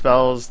 2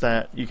 spells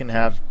that you can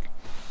have,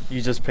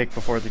 you just pick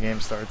before the game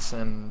starts.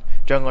 And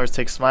junglers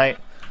take smite,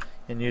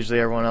 and usually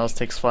everyone else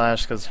takes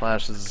flash, because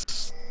flash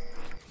is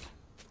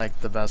like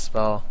the best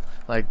spell.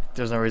 Like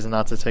there's no reason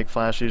not to take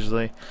flash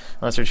usually,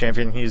 unless your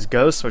champion can use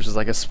ghost, which is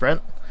like a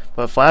sprint.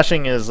 But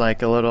flashing is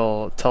like a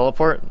little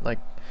teleport, like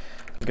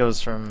it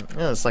goes from,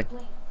 it's like,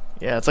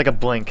 it's like a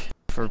blink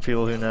for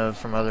people who know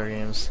from other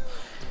games.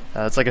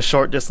 It's like a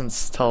short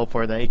distance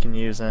teleport that you can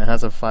use, and it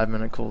has a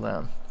 5-minute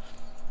cooldown.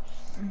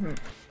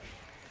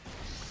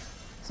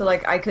 So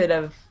like I could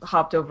have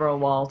hopped over a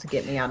wall to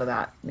get me out of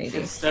that, maybe.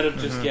 Instead of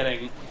just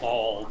getting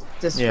mauled.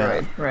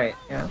 Destroyed, right,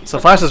 yeah. So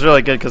flash is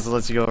really good because it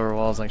lets you go over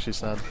walls, like she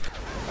said.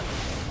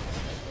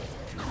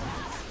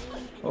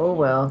 Oh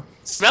well.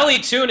 Smelly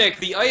Tunic,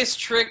 the ice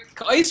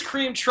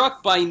cream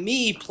truck by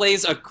me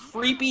plays a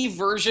creepy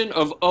version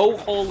of Oh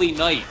Holy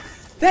Night.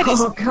 That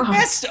is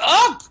messed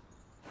up!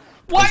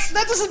 What?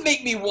 That doesn't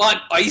make me want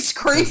ice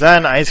cream! Is that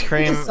an ice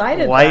cream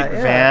white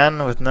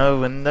van with no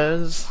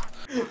windows?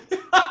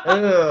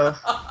 Ugh.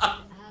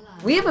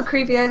 We have a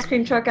creepy ice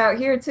cream truck out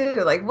here too.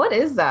 Like, what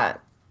is that?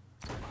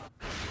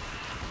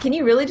 Can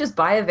you really just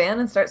buy a van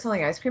and start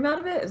selling ice cream out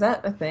of it? Is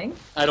that a thing?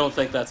 I don't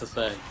think that's a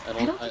thing.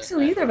 I don't think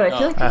so either, but I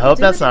feel like I hope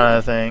that's not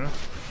a thing.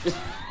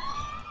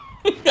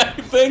 I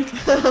think.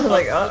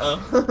 Like,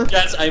 uh-oh.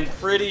 Yes, I'm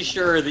pretty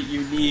sure that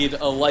you need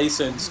a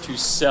license to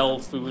sell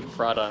food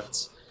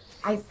products.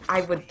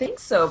 I would think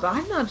so, but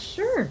I'm not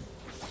sure.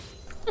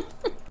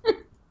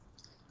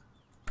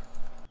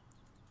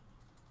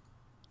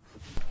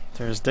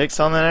 There's dicks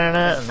on the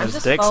internet, and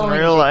there's dicks in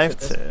real life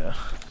too.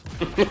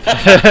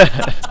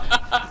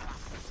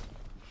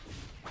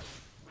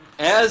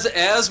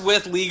 As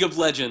with League of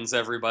Legends,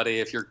 everybody,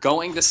 if you're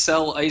going to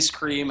sell ice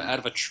cream out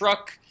of a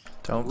truck,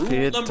 don't rule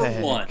be a number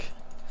dick. 1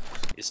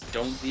 is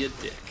don't be a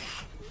dick.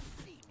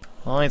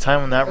 The only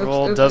time when that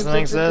rule doesn't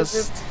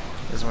exist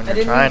is when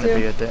you're trying to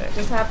be a dick.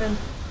 Just happened.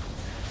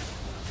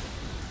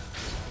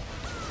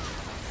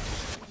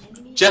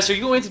 Jess, are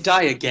you going to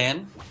die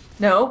again?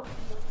 No.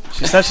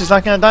 She said she's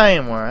not gonna die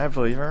anymore. I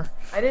believe her.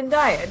 I didn't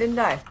die. I didn't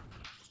die.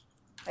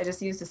 I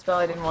just used a spell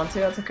I didn't want to.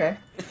 That's okay.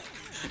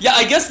 Yeah,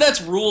 I guess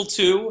that's rule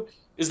 2.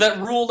 Is that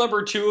rule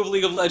number 2 of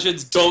League of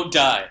Legends? Don't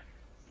die.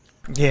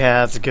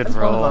 Yeah, that's a good That's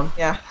one roll. of them.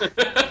 Yeah. I'd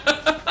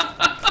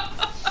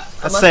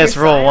Unless say it's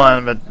you're roll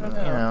silent. 1, but,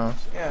 you know,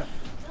 Yeah.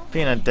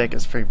 being a dick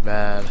is pretty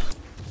bad.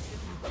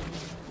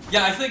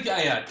 Yeah, I think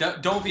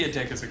don't be a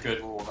dick is a good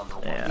rule number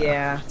 1. Yeah.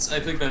 Yeah. I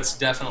think that's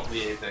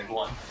definitely a big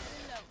one.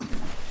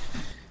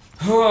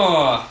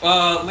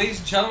 Ladies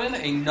and gentlemen,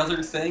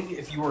 another thing,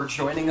 if you are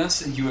joining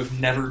us and you have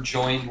never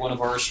joined one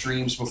of our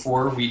streams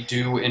before, we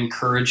do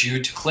encourage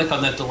you to click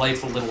on that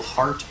delightful little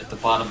heart at the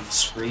bottom of the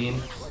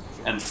screen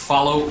and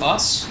follow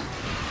us.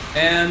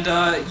 And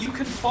you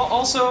can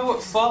also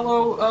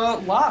follow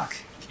Loc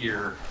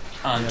here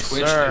on Yes,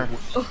 Twitch. sir.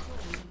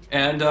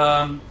 And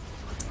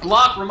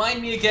Loc,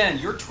 remind me again,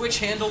 your Twitch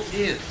handle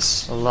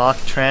is Loc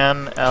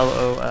Tran,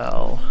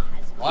 LOL.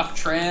 Loc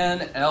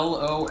Tran,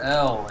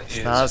 LOL.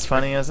 It's not as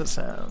funny as it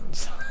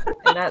sounds.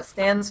 And that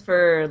stands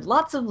for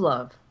lots of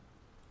love.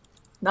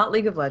 Not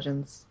League of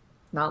Legends.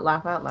 Not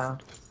laugh out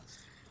loud.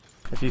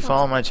 If you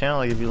follow my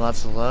channel, I give you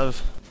lots of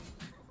love.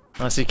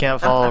 Unless you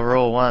can't follow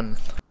rule 1.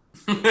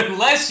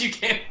 Unless you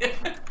can't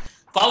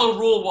follow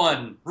rule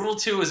 1. Rule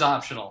 2 is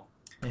optional.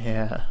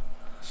 Yeah.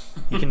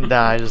 You can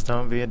die, just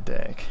don't be a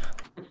dick.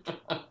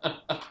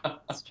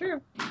 It's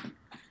true.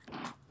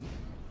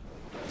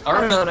 All I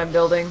don't right. know what I'm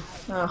building.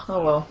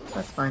 Oh well,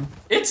 that's fine.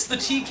 It's the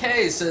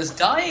TK says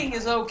dying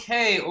is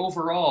okay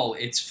overall.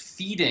 It's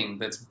feeding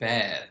that's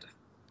bad.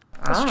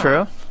 That's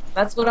true.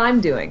 That's what I'm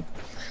doing.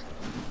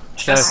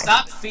 Just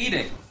stop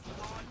feeding.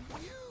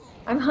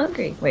 I'm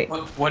hungry. Wait.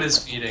 What is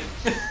feeding?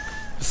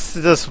 It's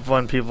just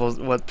what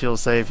people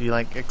say if you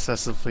like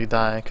excessively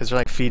die, because you're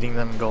like feeding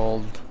them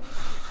gold.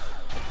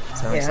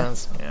 Does that make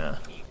sense? Yeah.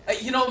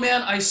 You know,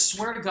 man, I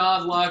swear to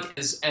God, Loc,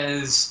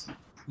 as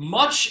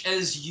much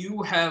as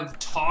you have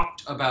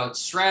talked about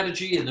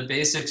strategy and the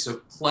basics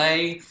of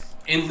play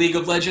in League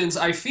of Legends,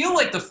 I feel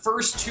like the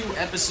first 2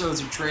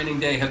 episodes of Training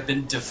Day have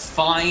been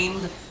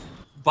defined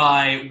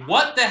by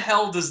what the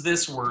hell does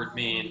this word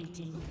mean?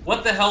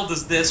 What the hell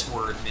does this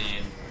word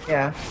mean?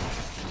 Yeah.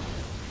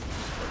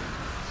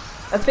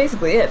 That's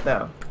basically it,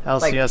 though.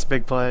 LCS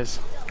big plays.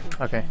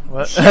 Okay,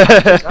 what?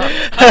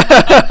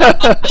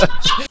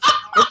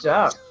 Good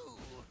job.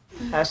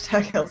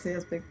 Hashtag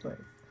LCS big plays.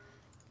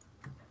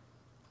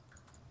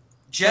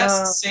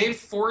 Jess, save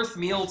 4th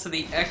meal to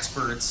the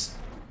experts.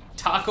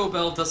 Taco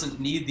Bell doesn't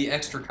need the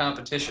extra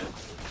competition.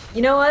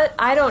 You know what?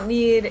 I don't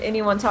need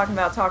anyone talking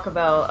about Taco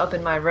Bell up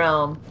in my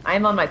realm.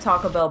 I'm on my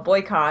Taco Bell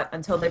boycott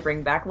until they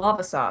bring back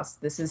lava sauce.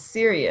 This is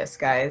serious,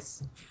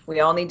 guys. We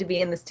all need to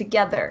be in this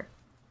together.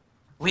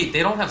 Wait,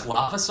 they don't have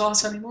lava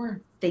sauce anymore?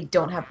 They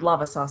don't have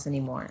lava sauce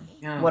anymore.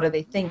 Yeah. What are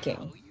they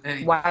thinking?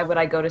 Hey. Why would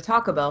I go to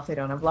Taco Bell if they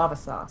don't have lava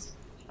sauce?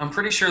 I'm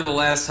pretty sure the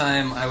last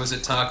time I was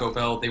at Taco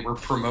Bell, they were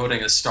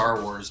promoting a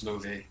Star Wars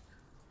movie.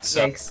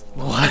 So. Yikes.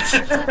 What?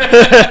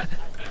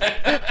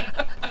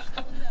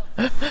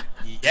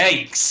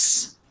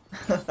 Yikes.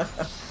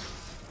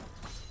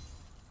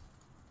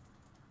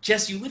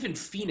 Jess, you live in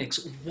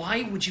Phoenix.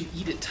 Why would you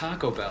eat at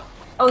Taco Bell?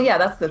 Oh yeah,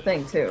 that's the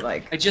thing too.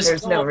 Like,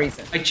 there's no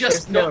reason. I just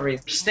There's don't no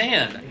reason.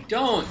 understand. I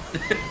don't.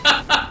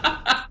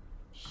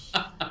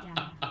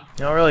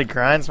 You know what really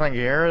grinds my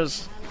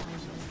gears?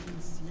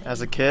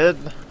 As a kid,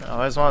 I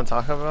always wanted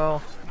Taco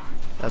Bell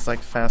as like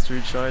fast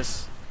food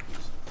choice.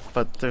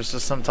 But there's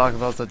just some Taco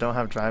Bells that don't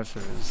have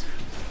drive-thrus.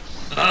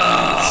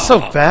 So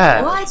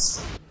bad.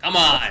 What? Come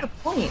What's the on.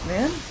 point,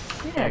 man?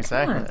 Yeah,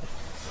 Exactly. come on.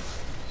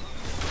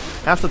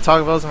 Half the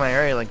Taco Bells in my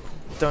area like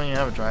don't even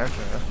have a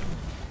drive-thru.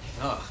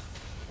 Ugh.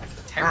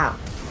 Wow.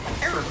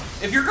 Terrible.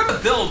 If you're gonna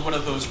build one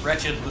of those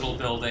wretched little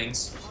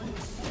buildings,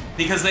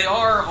 because they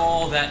are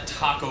all that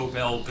Taco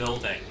Bell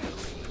building,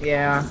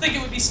 Yeah. I think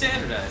it would be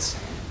standardized.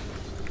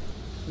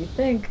 You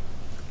think?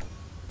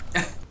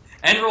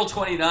 Enroll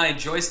 29,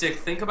 joystick,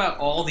 think about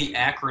all the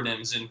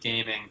acronyms in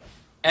gaming.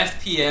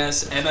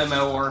 FPS,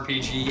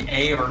 MMORPG,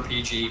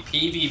 ARPG,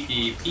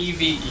 PvP,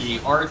 PvE,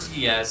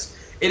 RTS.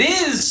 It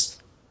is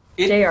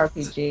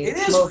JRPG.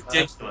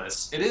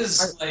 ridiculous. It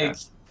is like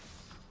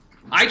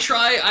I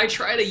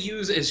try to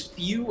use as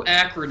few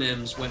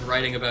acronyms when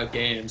writing about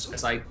games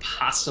as I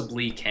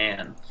possibly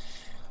can.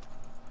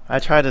 I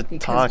try to Because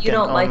talk you in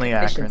don't like only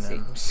efficiency.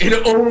 acronyms. In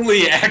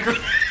only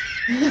acronyms.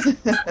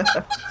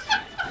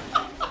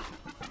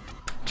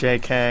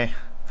 JK.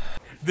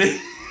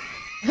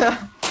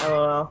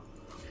 LOL.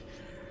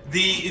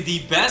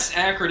 The best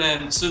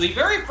acronym. So the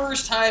very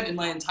first time in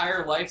my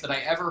entire life that I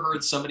ever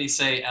heard somebody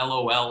say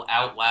LOL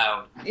out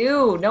loud.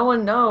 Ew, no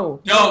one know.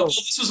 No,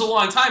 this was a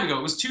long time ago.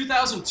 It was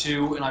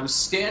 2002, and I was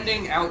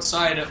standing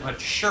outside of a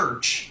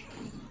church,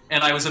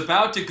 and I was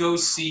about to go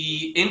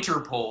see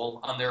Interpol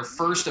on their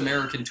first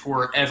American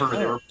tour ever.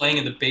 They were playing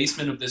in the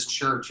basement of this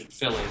church in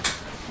Philly.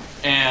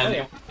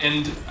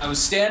 And I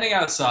was standing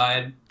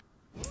outside,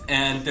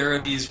 and there are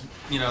these,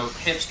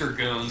 hipster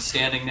goons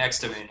standing next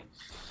to me.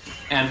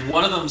 And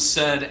one of them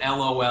said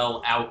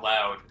LOL out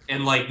loud,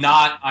 and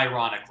not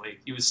ironically,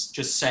 he was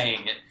just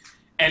saying it.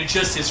 And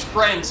just his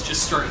friends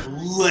just started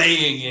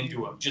laying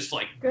into him, just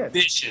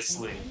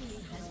viciously.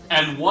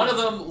 And one of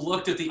them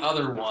looked at the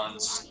other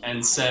ones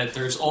and said,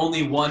 there's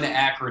only one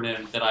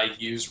acronym that I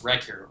use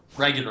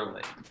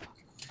regularly.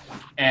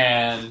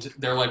 and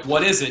they're like,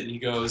 "What is it?" And he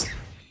goes,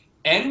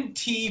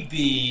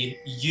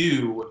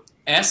 "NTBUSWAB."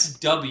 It's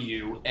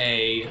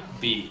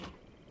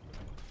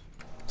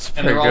a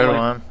pretty good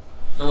one.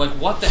 They're like,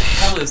 "What the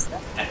hell is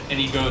that?" And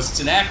he goes, "It's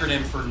an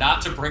acronym for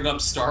not to bring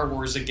up Star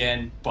Wars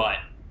again, but."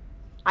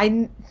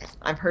 I've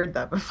heard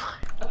that before.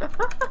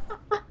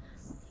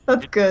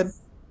 That's good.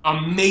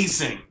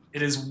 Amazing.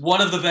 It is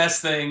one of the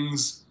best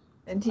things.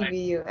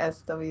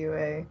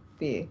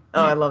 NTBUSWAB.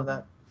 Oh, I love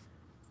that.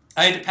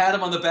 I had to pat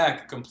him on the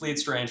back, a complete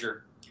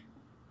stranger.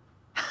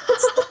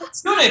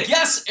 Tunic,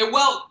 yes!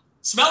 Well,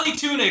 Smelly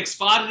Tunic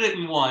spotted it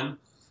and won.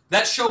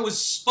 That show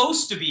was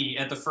supposed to be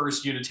at the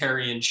First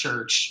Unitarian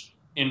Church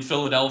in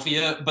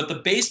Philadelphia, but the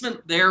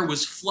basement there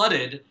was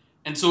flooded,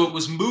 and so it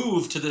was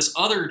moved to this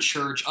other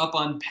church up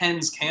on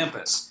Penn's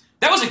campus.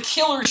 That was a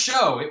killer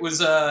show. It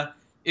was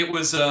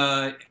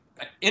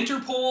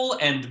Interpol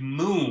and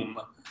Moom,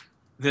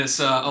 this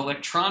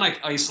electronic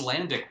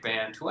Icelandic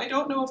band, who I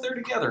don't know if they're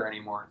together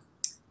anymore,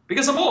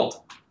 because I'm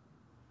old.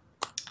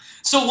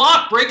 So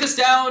Loc, break us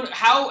down.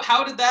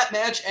 How did that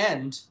match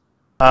end?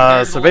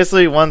 So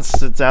basically,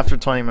 once it's after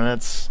 20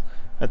 minutes,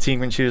 a team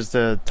can choose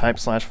to type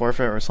 /forfeit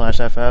or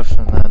 /FF,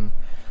 and then.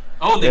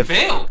 Oh, they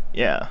failed.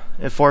 Yeah,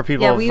 if 4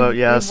 people vote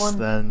yes,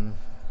 then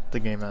the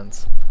game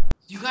ends.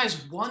 You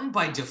guys won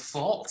by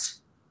default.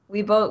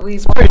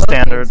 It's pretty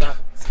standard.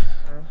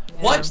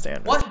 What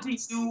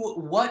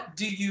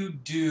do you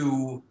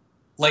do?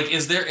 Like,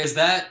 is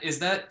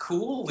that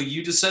cool? Like,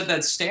 you just said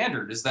that's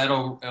standard. Is that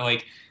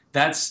like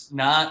that's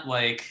not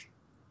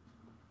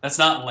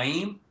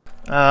lame?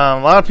 A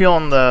lot of people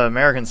in the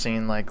American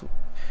scene like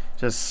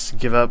just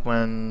give up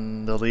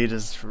when the lead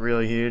is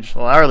really huge.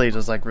 Well, our lead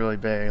is like really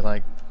big.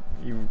 Like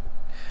you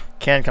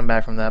can come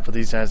back from that, but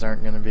these guys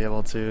aren't going to be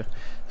able to,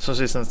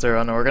 especially since they're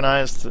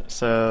unorganized.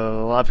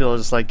 So a lot of people are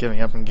just like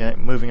giving up and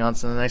moving on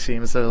to the next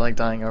game instead of like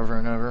dying over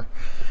and over.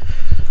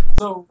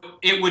 So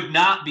it would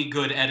not be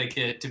good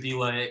etiquette to be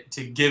like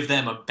to give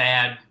them a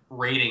bad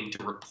rating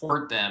to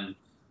report them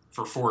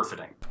for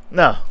forfeiting.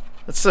 No,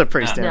 it's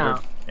pretty standard. No.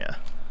 Yeah.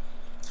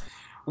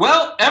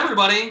 Well,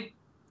 everybody,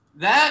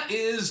 that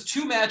is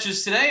 2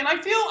 matches today, and I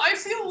feel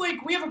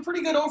like we have a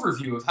pretty good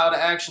overview of how to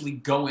actually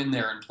go in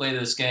there and play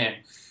this game.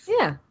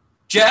 Yeah.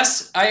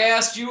 Jess, I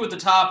asked you at the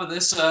top of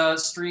this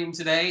stream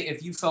today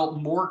if you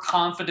felt more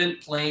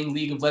confident playing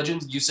League of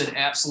Legends. You said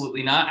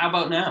absolutely not. How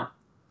about now?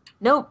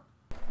 Nope.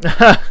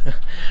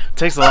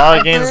 Takes a lot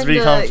of games to be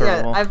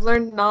comfortable. Yeah, I've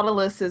learned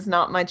Nautilus is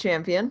not my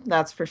champion,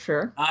 that's for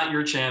sure. Not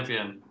your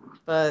champion.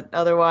 But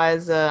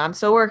otherwise, I'm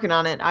still working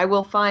on it. I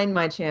will find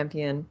my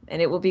champion,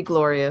 and it will be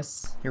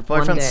glorious. Your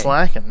boyfriend's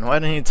slacking. Why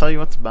didn't he tell you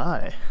what to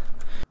buy?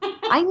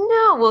 I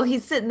know. Well,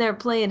 he's sitting there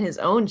playing his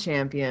own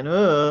champion.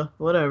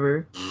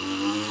 Whatever.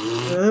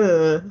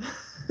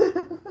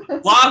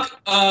 Loc,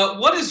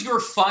 what is your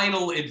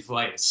final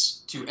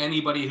advice to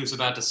anybody who's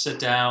about to sit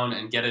down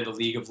and get into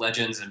League of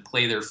Legends and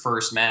play their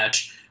first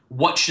match?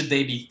 What should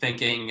they be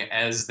thinking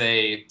as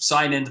they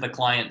sign into the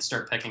client and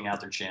start picking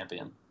out their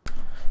champion?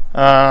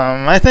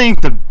 I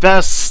think the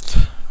best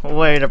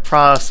way to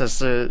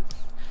process it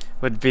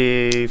would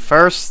be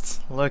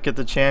first look at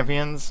the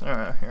champions.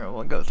 Alright, here,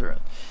 we'll go through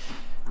it.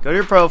 Go to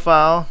your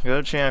profile, go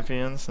to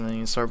champions, and then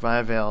you sort by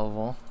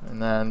available.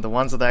 And then the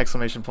ones with the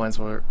exclamation points,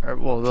 well,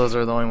 those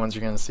are the only ones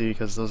you're going to see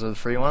because those are the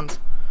free ones.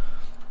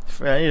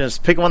 You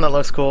just pick one that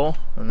looks cool,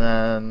 and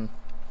then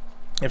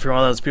if you're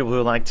one of those people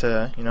who like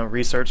to,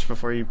 research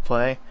before you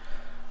play,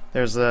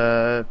 there's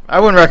I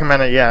wouldn't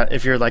recommend it yet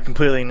if you're like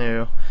completely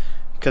new,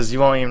 because you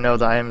won't even know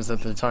the items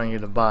that they're telling you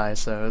to buy,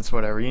 so it's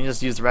whatever. You can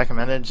just use the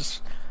recommended,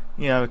 just,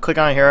 click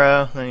on a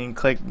hero, then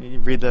you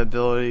read the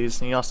abilities,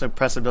 and you also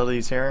press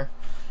abilities here.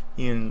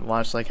 You can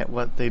watch like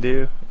what they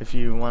do if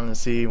you want to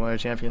see what a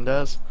champion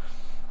does.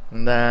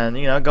 And then,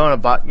 go in a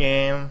bot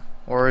game,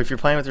 or if you're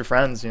playing with your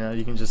friends,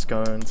 you can just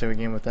go into a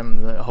game with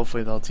them, and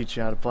hopefully they'll teach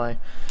you how to play.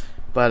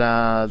 But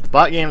the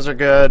bot games are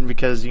good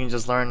because you can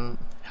just learn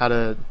how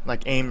to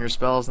like aim your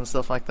spells and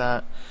stuff like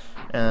that.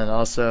 And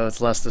also it's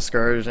less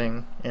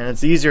discouraging, and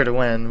it's easier to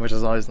win, which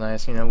is always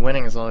nice.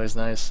 Winning is always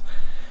nice.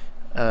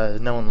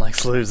 No one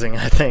likes losing,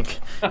 I think.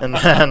 And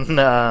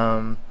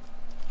then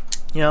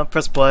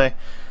press play,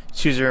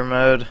 choose your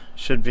mode.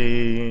 Should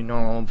be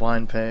normal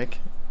blind pick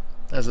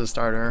as a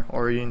starter,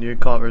 or you can do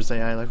call versus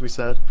AI like we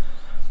said.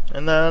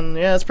 And then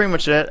that's pretty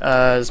much it.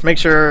 Just make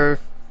sure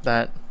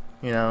that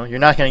you're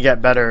not going to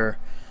get better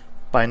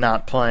by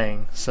not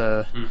playing,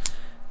 so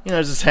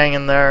just hang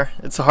in there.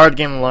 It's a hard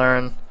game to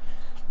learn.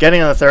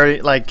 Getting to the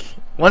 30, like,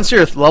 once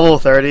you're level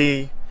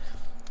 30,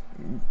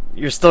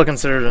 you're still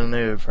considered a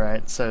noob,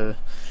 right? So,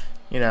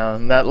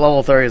 and that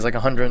level 30 is like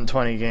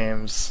 120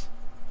 games.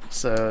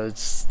 So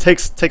it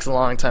takes a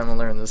long time to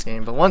learn this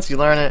game. But once you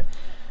learn it,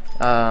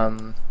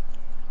 I'd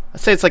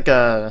say it's like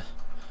a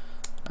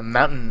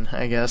mountain,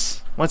 I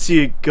guess. Once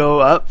you go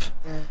up,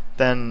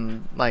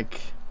 then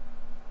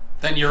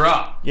you're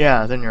up.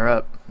 Yeah, then you're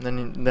up.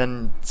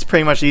 Then it's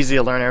pretty much easy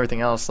to learn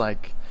everything else,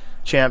 like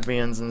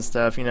champions and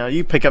stuff.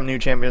 You pick up new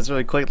champions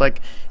really quick.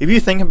 Like, if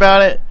you think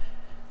about it,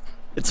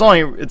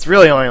 it's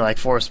really only like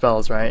 4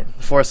 spells, right?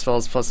 4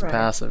 spells plus the Right.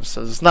 passive,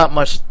 so there's not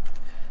much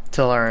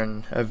to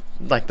learn.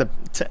 Like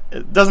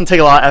it doesn't take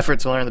a lot of effort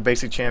to learn the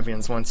basic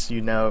champions once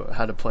you know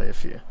how to play a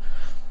few.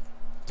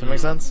 Does that make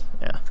sense?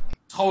 Yeah.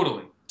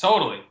 Totally.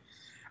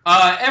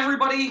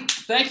 Everybody,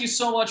 thank you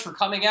so much for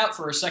coming out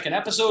for our second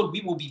episode.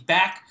 We will be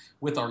back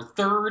with our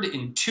third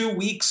in 2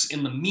 weeks.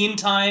 In the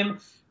meantime,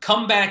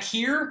 come back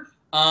here.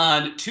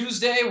 On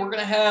Tuesday, we're going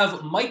to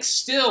have Mike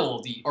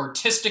Still, the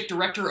artistic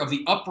director of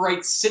the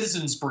Upright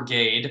Citizens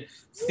Brigade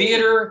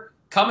Theater,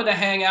 coming to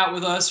hang out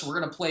with us. We're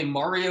going to play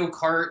Mario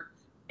Kart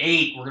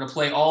 8. We're going to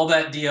play all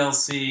that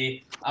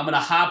DLC. I'm going to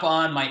hop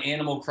on my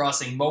Animal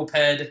Crossing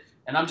moped,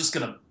 and I'm just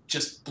going to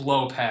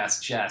blow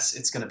past Jess.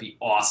 It's going to be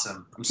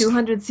awesome.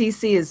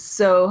 200cc is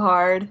so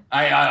hard.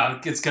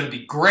 It's going to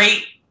be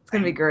great. It's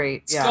going to be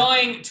great. It's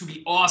going to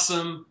be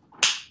awesome.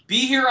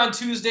 Be here on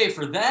Tuesday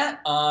for that.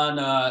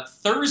 On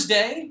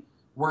Thursday,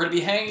 we're going to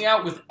be hanging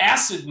out with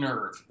Acid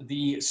Nerve,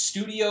 the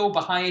studio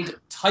behind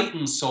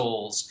Titan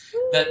Souls,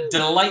 that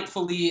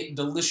delightfully,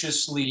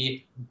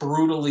 deliciously,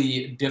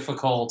 brutally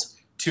difficult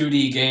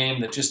 2D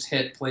game that just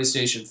hit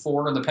PlayStation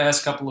 4 in the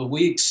past couple of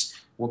weeks.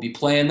 We'll be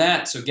playing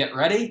that, so get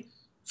ready.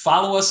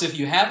 Follow us if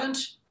you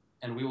haven't,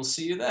 and we will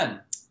see you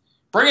then.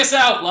 Bring us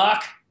out,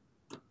 Loc!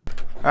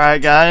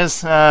 Alright,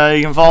 guys.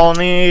 You can follow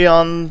me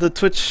on the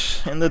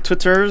Twitch and the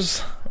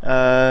Twitters.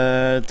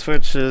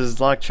 Twitch is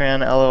Loc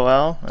Tran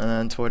LOL, and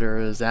then Twitter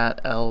is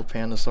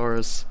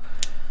 @LPandasaurus,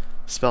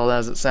 spelled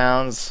as it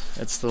sounds.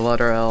 It's the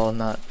letter L,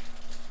 not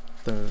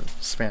the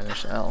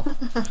Spanish L.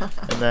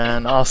 And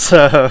then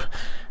also,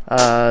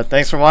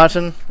 thanks for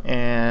watching,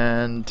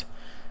 and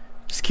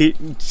just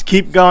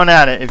keep going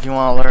at it if you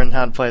want to learn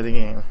how to play the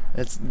game.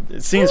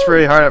 It seems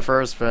pretty hard at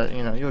first, but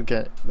you'll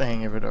get the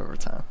hang of it over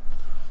time.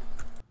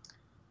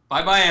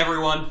 Bye-bye,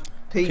 everyone.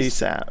 Peace.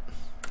 Peace out.